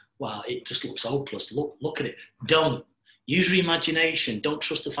 wow, it just looks hopeless. Look at it. Don't. Use your imagination. Don't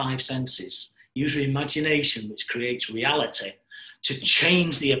trust the 5 senses. Use your imagination, which creates reality, to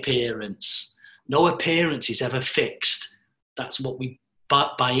change the appearance. No appearance is ever fixed. That's what we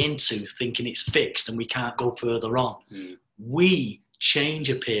buy into, thinking it's fixed and we can't go further on. We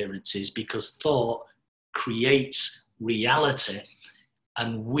change appearances because thought creates reality.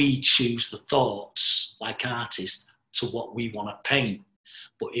 And we choose the thoughts, like artists, to what we want to paint.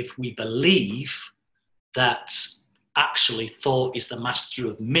 But if we believe that actually thought is the master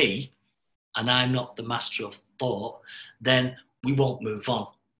of me, and I'm not the master of thought, then we won't move on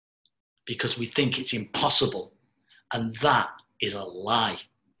because we think it's impossible. And that is a lie.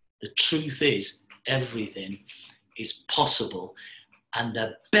 The truth is, everything is possible. And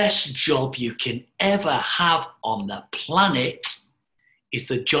the best job you can ever have on the planet is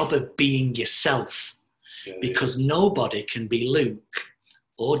the job of being yourself. Because nobody can be Luke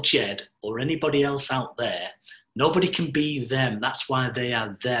or Jed or anybody else out there. Nobody can be them. That's why they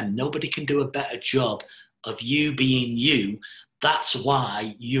are them. Nobody can do a better job of you being you. That's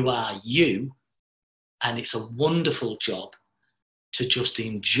why you are you. And it's a wonderful job to just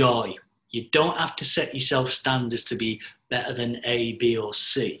enjoy. You don't have to set yourself standards to be better than A, B, or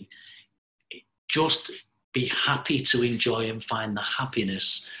C. Just be happy to enjoy and find the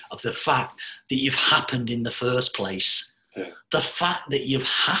happiness of the fact that you've happened in the first place. Yeah. The fact that you've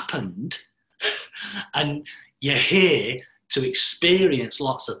happened and you're here to experience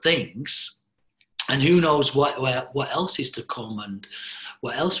lots of things, and who knows what else is to come and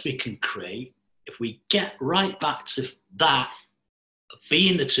what else we can create. If we get right back to that,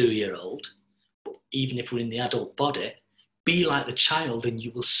 being the 2-year-old, even if we're in the adult body, be like the child and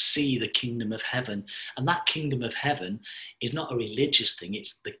you will see the kingdom of heaven. And that kingdom of heaven is not a religious thing.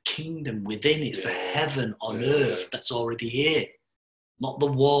 It's the kingdom within. It's the heaven on earth that's already here. Not the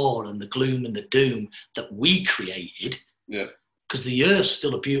war and the gloom and the doom that we created. Yeah. Because the earth's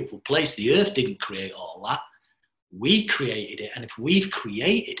still a beautiful place. The earth didn't create all that. We created it. And if we've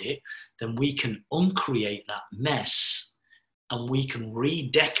created it, then we can uncreate that mess and we can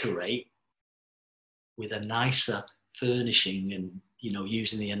redecorate with a nicer furnishing. And, you know,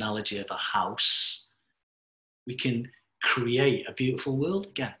 using the analogy of a house, we can create a beautiful world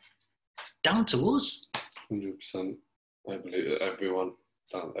again. It's down to us. 100%. I believe that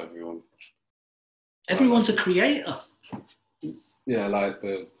everyone's a creator. Yeah, like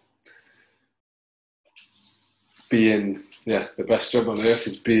the best job on earth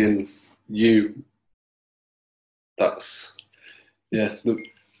is being you. That's,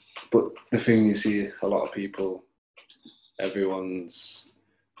 but the thing you see, a lot of people, everyone's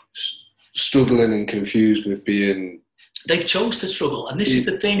struggling and confused with being. They've chose to struggle, and this is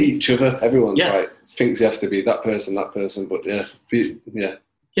the thing. Each other, everyone thinks you have to be that person, but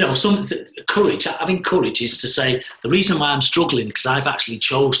You know, courage. Having courage is to say the reason why I'm struggling because I've actually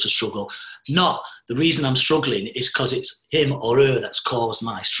chose to struggle. Not the reason I'm struggling is because it's him or her that's caused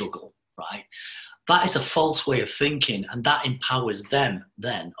my struggle. Right? That is a false way of thinking, and that empowers them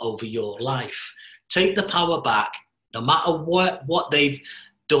then over your life. Take the power back, no matter what they've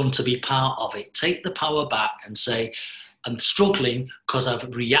done to be part of it. Take the power back and say, I'm struggling because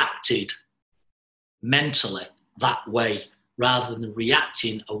I've reacted mentally that way, rather than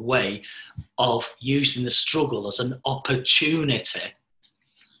reacting a way of using the struggle as an opportunity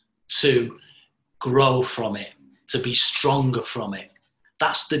to grow from it, to be stronger from it.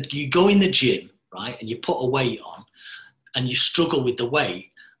 You go in the gym, right, and you put a weight on and you struggle with the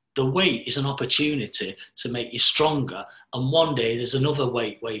weight. The weight is an opportunity to make you stronger. And one day there's another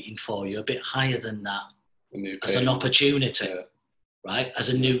weight waiting for you, a bit higher than that, as an opportunity, right? As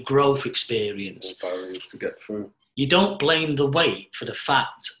a new growth experience. Barriers to get through. You don't blame the weight for the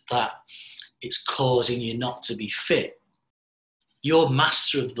fact that it's causing you not to be fit. You're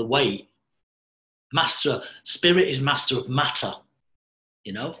master of the weight. Spirit is master of matter,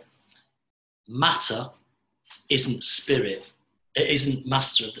 you know? Matter isn't spirit. It isn't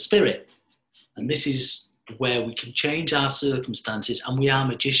master of the spirit. And this is where we can change our circumstances, and we are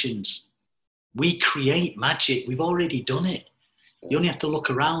magicians. We create magic. We've already done it. You only have to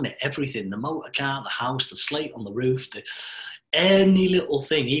look around at everything, the motor car, the house, the slate on the roof, any little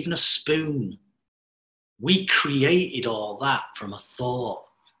thing, even a spoon. We created all that from a thought.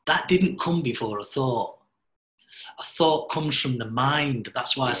 That didn't come before a thought. A thought comes from the mind.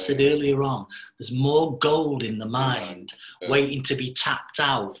 That's why I said earlier on, there's more gold in the mind waiting to be tapped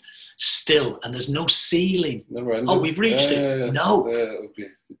out still, and there's no ceiling. Never ending. Oh, we've reached it. Yeah. No. It'll be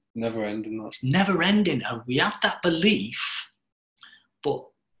never ending. It's never ending. And we have that belief, but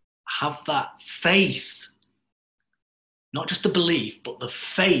have that faith. Not just the belief, but the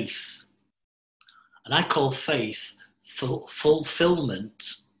faith. And I call faith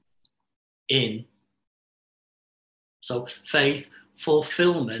fulfillment in. So faith,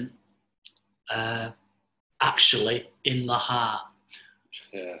 fulfillment, actually in the heart.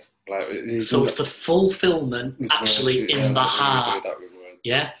 Yeah. So it's the fulfillment actually in the heart.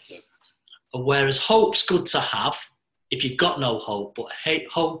 Yeah? Whereas hope's good to have if you've got no hope, but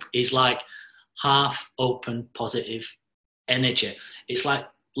hope is like half open, positive energy. It's like,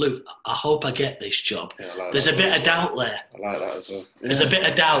 Luke, I hope I get this job. Yeah, there's a bit of doubt there. I like that as well. Yeah. There's a bit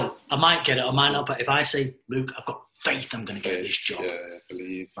of doubt. I might get it, I might not. But if I say, Luke, I've got faith I'm going to get this job. Yeah,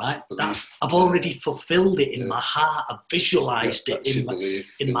 believe. Right? I've already fulfilled it in my heart. I've visualised it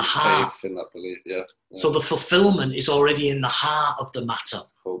in my heart. Faith in that belief, yeah. So the fulfillment is already in the heart of the matter.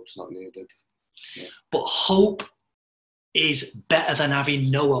 Hope's not needed. Yeah. But hope is better than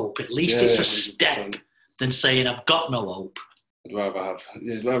having no hope. At least it's a 100%. Step than saying I've got no hope. I'd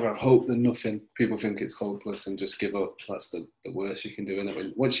rather have hope than nothing. People think it's hopeless and just give up. That's the worst you can do, isn't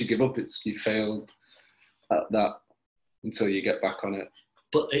it? Once you give up, you failed at that until you get back on it.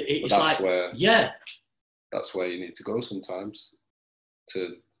 But it's that's that's where you need to go sometimes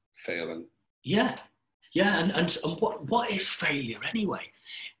to fail. And yeah, Yeah, and what is failure anyway?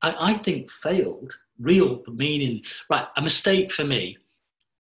 I think failed, real meaning, right, a mistake for me,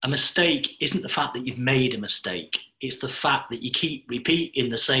 a mistake isn't the fact that you've made a mistake. It's the fact that you keep repeating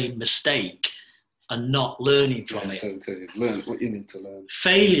the same mistake and not learning from it. To learn what you need to learn.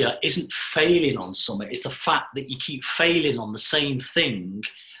 Failure isn't failing on something. It's the fact that you keep failing on the same thing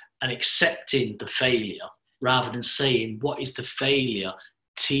and accepting the failure rather than saying, what is the failure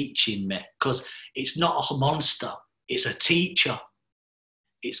teaching me? Because it's not a monster. It's a teacher.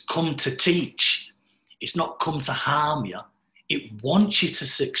 It's come to teach. It's not come to harm you. It wants you to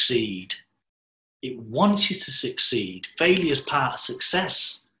succeed. It wants you to succeed. Failure is part of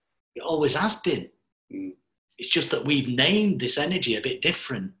success. It always has been. Mm. It's just that we've named this energy a bit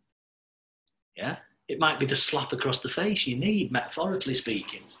different. Yeah? It might be the slap across the face you need, metaphorically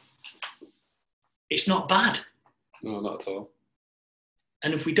speaking. It's not bad. No, not at all.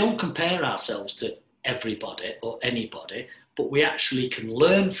 And if we don't compare ourselves to everybody or anybody, but we actually can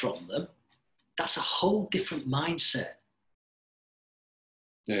learn from them, that's a whole different mindset.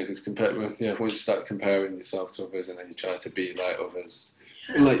 Yeah, because once you start comparing yourself to others and then you try to be like others,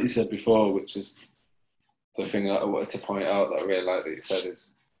 and like you said before, which is the thing that I wanted to point out that I really like that you said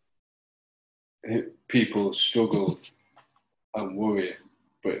is people struggle and worry,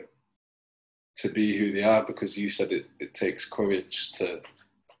 but to be who they are, because you said it takes courage to,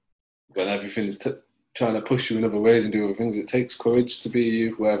 when everything's trying to push you in other ways and do other things, it takes courage to be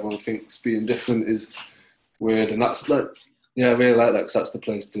you, where everyone thinks being different is weird. And that's like, yeah, I really like that, because that's the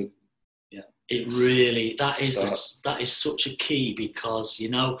place to. Yeah, it really, that is such a key, because, you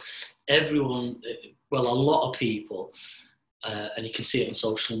know, everyone, well, a lot of people, and you can see it on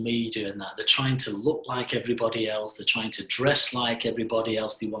social media and that, they're trying to look like everybody else, they're trying to dress like everybody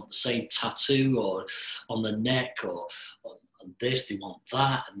else, they want the same tattoo or on the neck or on this, they want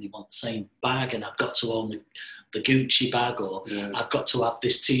that, and they want the same bag, and I've got to own the Gucci bag, or I've got to have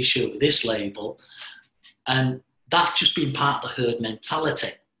this t-shirt with this label. And that's just been part of the herd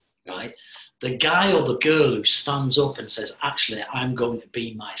mentality, right? The guy or the girl who stands up and says, actually, I'm going to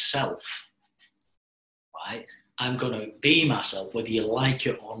be myself, right? I'm going to be myself, whether you like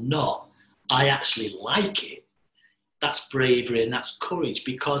it or not. I actually like it. That's bravery and that's courage,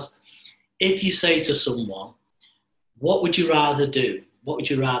 because if you say to someone, what would you rather do? What would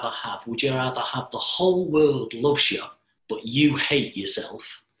you rather have? Would you rather have the whole world loves you, but you hate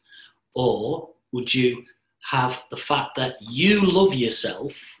yourself? Or would you have the fact that you love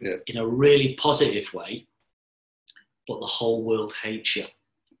yourself in a really positive way, but the whole world hates you?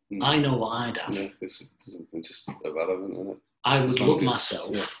 I know what I'd have. Yeah, it's just irrelevant, isn't it? I would love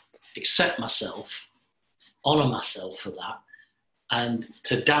myself, accept myself, honour myself for that, and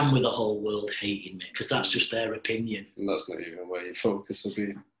to damn with the whole world hating me, because that's just their opinion. And that's not even where your focus will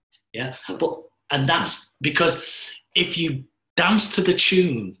be. Yeah, and that's because if you dance to the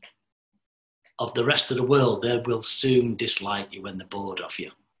tune of the rest of the world, they will soon dislike you when they're bored of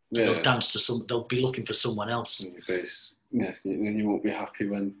you. Yeah. They'll dance to they'll be looking for someone else. In your face. Yeah, and you won't be happy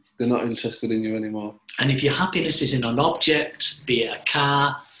when they're not interested in you anymore. And if your happiness is in an object, be it a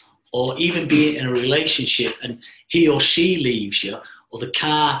car, or even be it in a relationship, and he or she leaves you, or the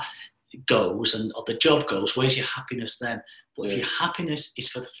car goes, or the job goes, where's your happiness then? But if your happiness is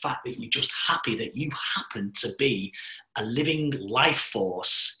for the fact that you're just happy that you happen to be a living life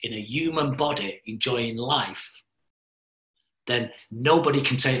force in a human body enjoying life, then nobody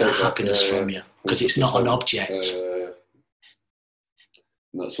can take that happiness from you, because it's not an object.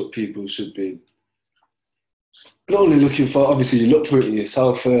 And that's what people should be not only looking for. Obviously, you look for it in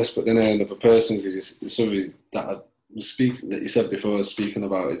yourself first, but then another person, because it's something that that you said before, speaking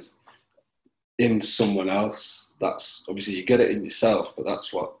about is in someone else. That's obviously, you get it in yourself, but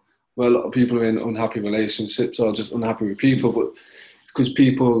that's what, well, a lot of people are in unhappy relationships or just unhappy with people, but it's because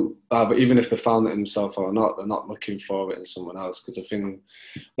people are, but even if they found it in themselves or not, they're not looking for it in someone else. Because the thing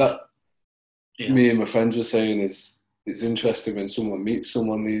that me and my friends were saying is, it's interesting when someone meets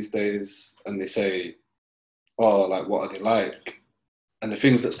someone these days and they say, oh, like, what are they like? And the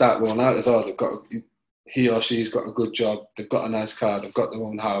things that start rolling out is, oh, he or she's got a good job, they've got a nice car, they've got their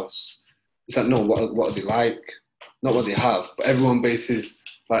own house. It's like, no, what are they like? Not what they have. But everyone bases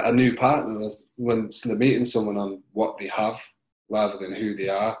like a new partner when they're meeting someone on what they have rather than who they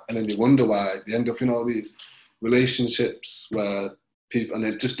are. And then they wonder why they end up in all these relationships where people, and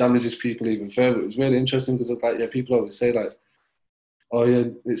it just damages people even further. It was really interesting because it's like, people always say like, oh yeah,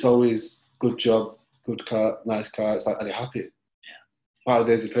 it's always good job, good car, nice car. It's like, are they happy? Yeah. Why,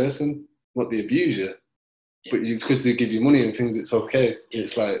 there's a person, what, they abuse you, but because they give you money and things, it's okay. Yeah.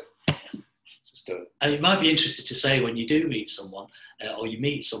 It's like, still. And it might be interesting to say when you do meet someone or you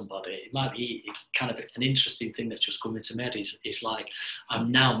meet somebody, it might be kind of an interesting thing that's just come into my head is like,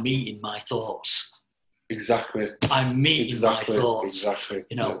 I'm now meeting my thoughts. Exactly. I'm meeting my thoughts. Exactly.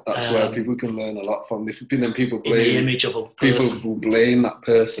 You know, that's where people can learn a lot from. Then people blame in the image of a person. People will blame that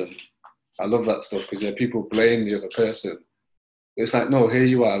person. I love that stuff because people blame the other person. It's like, no, here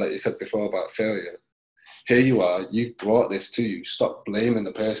you are, like you said before about failure. Here you are, you've brought this to you. Stop blaming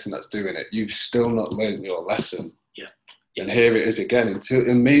the person that's doing it. You've still not learned your lesson. Yeah. And here it is again.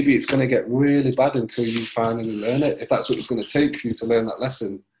 And maybe it's going to get really bad until you finally learn it. If that's what it's going to take for you to learn that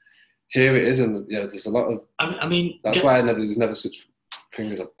lesson. Here it is, and there's a lot of. I mean, that's why there's never such thing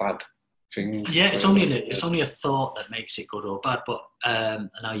as a bad thing. Yeah, it's only a thought that makes it good or bad, but and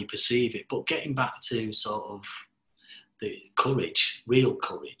how you perceive it. But getting back to sort of the courage, real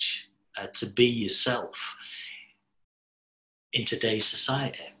courage, to be yourself in today's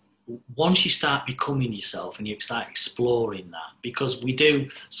society. Once you start becoming yourself and you start exploring that, because we do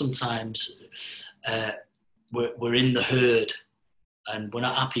sometimes, we're in the herd and we're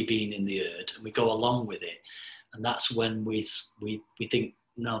not happy being in the herd and we go along with it. And that's when we think,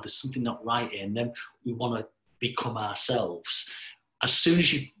 no, there's something not right here. And then we want to become ourselves. As soon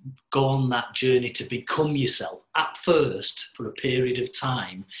as you go on that journey to become yourself, at first, for a period of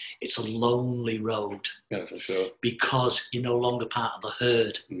time, it's a lonely road. Yeah, for sure. Because you're no longer part of the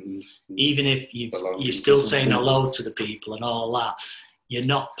herd. Mm-hmm. Even if you're still saying hello to the people and all that, you're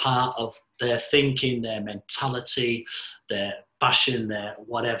not part of their thinking, their mentality, their fashion, their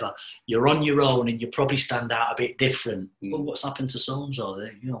whatever. You're on your own and you probably stand out a bit different. Well, what's happened to so-and-so?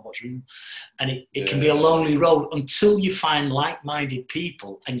 You know, what's wrong? And it can be a lonely road until you find like-minded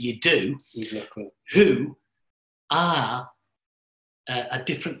people, and you do, exactly, who are a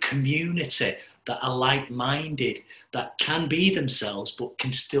different community that are like-minded, that can be themselves but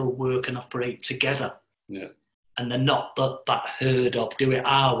can still work and operate together. Yeah. And they're not that herd of do it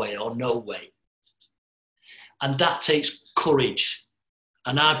our way or no way. And that takes courage.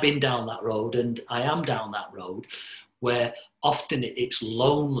 And I've been down that road, and I am down that road, where often it's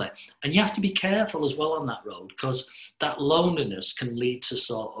lonely. And you have to be careful as well on that road, because that loneliness can lead to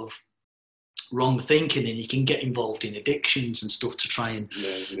sort of wrong thinking, and you can get involved in addictions and stuff to try and,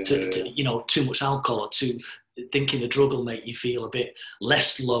 you know, too much alcohol or thinking a drug will make you feel a bit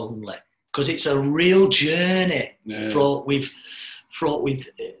less lonely. Because it's a real journey fraught with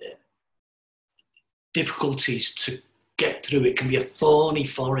difficulties to get through. It can be a thorny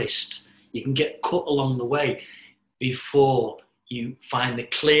forest. You can get cut along the way before you find the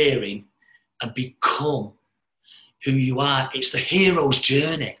clearing and become who you are. It's the hero's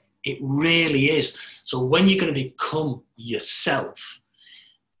journey. It really is. So when you're going to become yourself,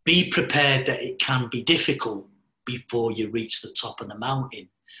 be prepared that it can be difficult before you reach the top of the mountain.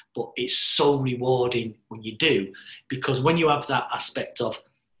 But it's so rewarding when you do, because when you have that aspect of,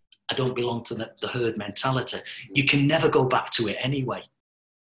 I don't belong to the herd mentality, you can never go back to it anyway.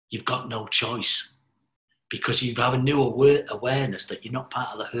 You've got no choice, because you have a new awareness that you're not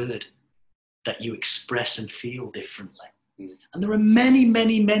part of the herd, that you express and feel differently. And there are many,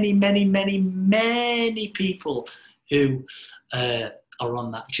 many, many, many, many, many people who are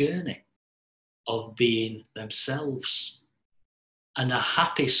on that journey of being themselves and are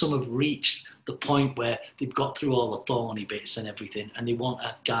happy. Some have reached the point where they've got through all the thorny bits and everything, and they want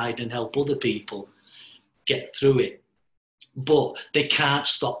to guide and help other people get through it. But they can't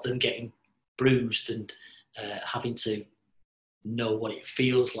stop them getting bruised and having to know what it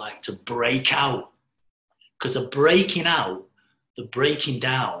feels like to break out. Because the breaking out, the breaking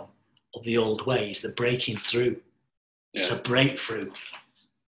down of the old ways, the breaking through, it's a breakthrough,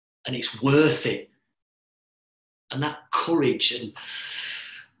 and it's worth it. And that courage and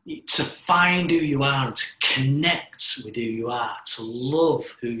to find who you are and to connect with who you are, to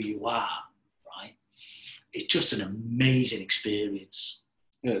love who you are, right? It's just an amazing experience.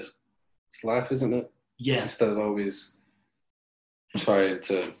 Yes, it's life, isn't it? Yeah. Instead of always trying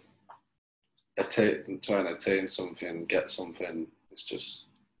to attain something, get something, it's just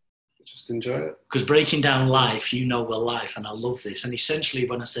enjoy it. Because breaking down life, you know, we're life, and I love this. And essentially,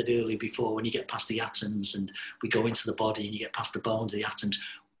 when I said earlier before, when you get past the atoms and we go into the body and you get past the bones of the atoms,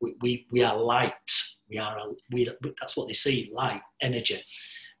 we are light. That's what they see, light, energy.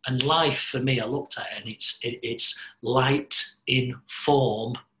 And life, for me, I looked at it, and it's light in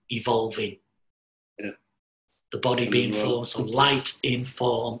form, evolving. Yeah. The body being formed, so light in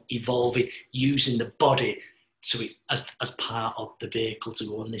form, evolving, using the body as part of the vehicle to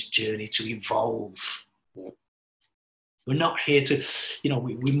go on this journey to evolve. Yeah. We're not here to,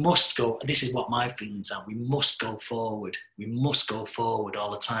 we must go. This is what my feelings are. We must go forward. We must go forward all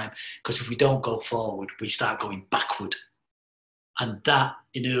the time. Because if we don't go forward, we start going backward. And that,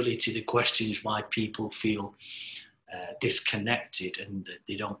 in early to the questions why people feel disconnected and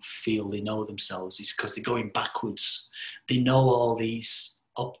they don't feel they know themselves, is because they're going backwards. They know all these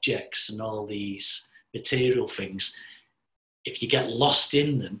objects and all these material things. If you get lost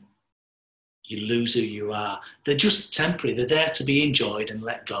in them, you lose who you are. They're just temporary. They're there to be enjoyed and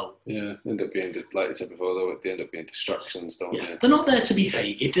let go. Yeah, end up being, like you said before, though, they end up being distractions, don't they? They're not there to be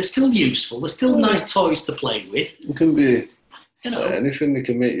hated. They're still useful. They're still nice toys to play with. It can be anything that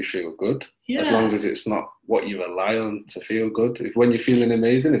can make you feel good, as long as it's not what you rely on to feel good. If when you're feeling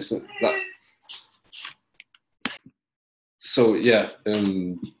amazing, it's that. So I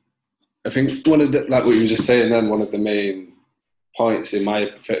think one of the, like what you were just saying, then one of the main points in my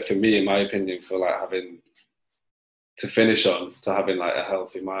opinion, for like having to finish on to having like a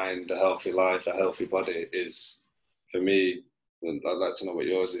healthy mind, a healthy life, a healthy body is, for me, and I'd like to know what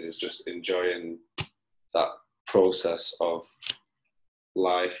yours is just enjoying that process of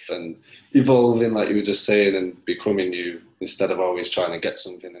life and evolving, like you were just saying, and becoming you instead of always trying to get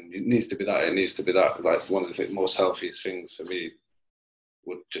something. And it needs to be that. Like one of the most healthiest things for me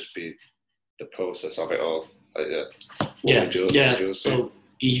would just be the process of it all. So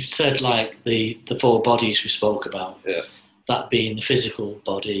you've said like the 4 bodies we spoke about. Yeah. That being the physical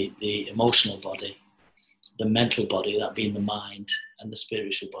body, the emotional body, the mental body, that being the mind, and the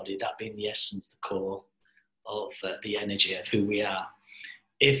spiritual body, that being the essence, the core of the energy of who we are.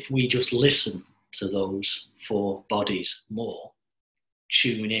 If we just listen to those 4 bodies more,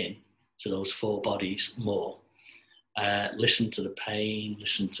 tune in to those 4 bodies more, listen to the pain,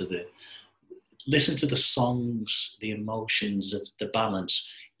 listen to the songs, the emotions, of the balance.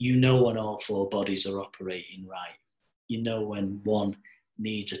 You know when all 4 bodies are operating right. You know when one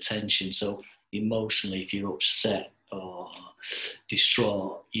needs attention. So emotionally, if you're upset or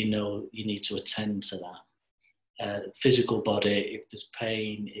distraught, you know you need to attend to that. Physical body, if there's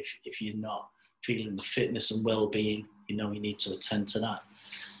pain, if you're not feeling the fitness and well-being, you know you need to attend to that.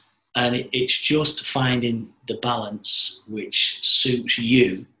 And it's just finding the balance which suits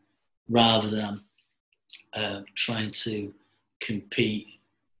you, rather than trying to compete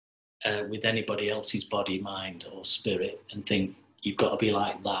with anybody else's body, mind or spirit and think you've got to be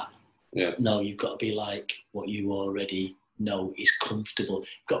like that. Yeah. No, you've got to be like what you already know is comfortable.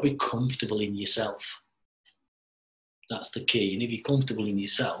 You've got to be comfortable in yourself. That's the key. And if you're comfortable in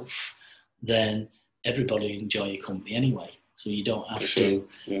yourself, then everybody will enjoy your company anyway. So you don't have to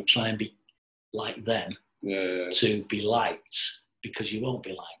try and be like them to be liked, because you won't be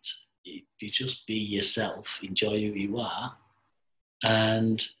liked. You just be yourself, enjoy who you are,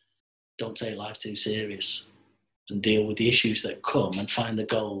 and don't take life too serious, and deal with the issues that come, and find the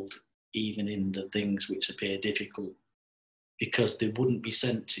gold even in the things which appear difficult, because they wouldn't be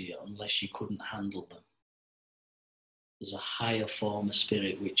sent to you unless you couldn't handle them. There's a higher form of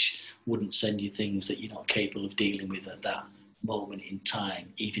spirit which wouldn't send you things that you're not capable of dealing with at that moment in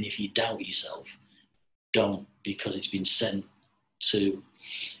time. Even if you doubt yourself, don't, because it's been sent to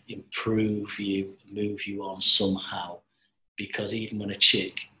improve you, move you on somehow. Because even when a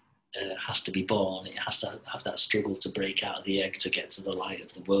chick has to be born, it has to have that struggle to break out of the egg to get to the light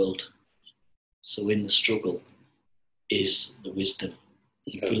of the world. So in the struggle is the wisdom.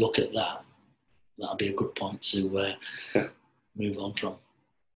 If we look at that, that'll be a good point to move on from.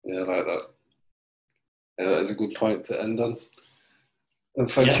 Yeah, I like that. Yeah, that is a good point to end on.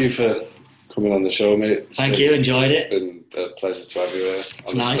 And thank you for coming on the show, mate. Thank you, enjoyed it. It's been a pleasure to have you here.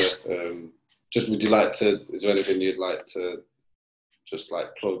 It's nice. Would you like to, is there anything you'd like to just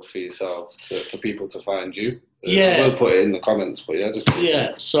like plug for yourself, for people to find you? We'll put it in the comments, but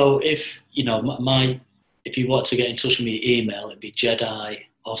so if you if you want to get in touch with me, email, it'd be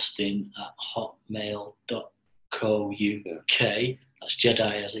jediaustin@hotmail.co.uk. That's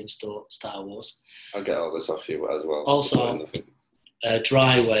Jedi as in Star Wars. I'll get all this off you as well. Also,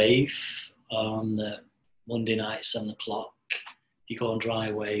 Dry Wave on Monday night, 7:00. If you go on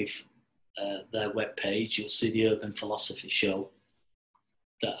Dry Wave, their webpage, you'll see the Urban Philosophy show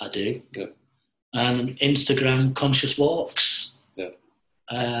that I do. Yeah. And Instagram, Conscious Walks. Yeah.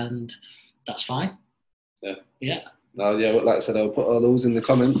 And that's fine. Yeah. Yeah. No, like I said, I'll put all those in the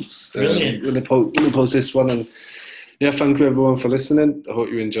comments. Brilliant. We'll post this one. And thank you everyone for listening. I hope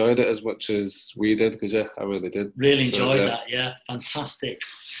you enjoyed it as much as we did, because I really did. Really enjoyed that. Yeah, fantastic.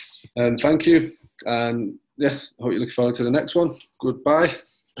 And thank you. And I hope you look forward to the next one. Goodbye.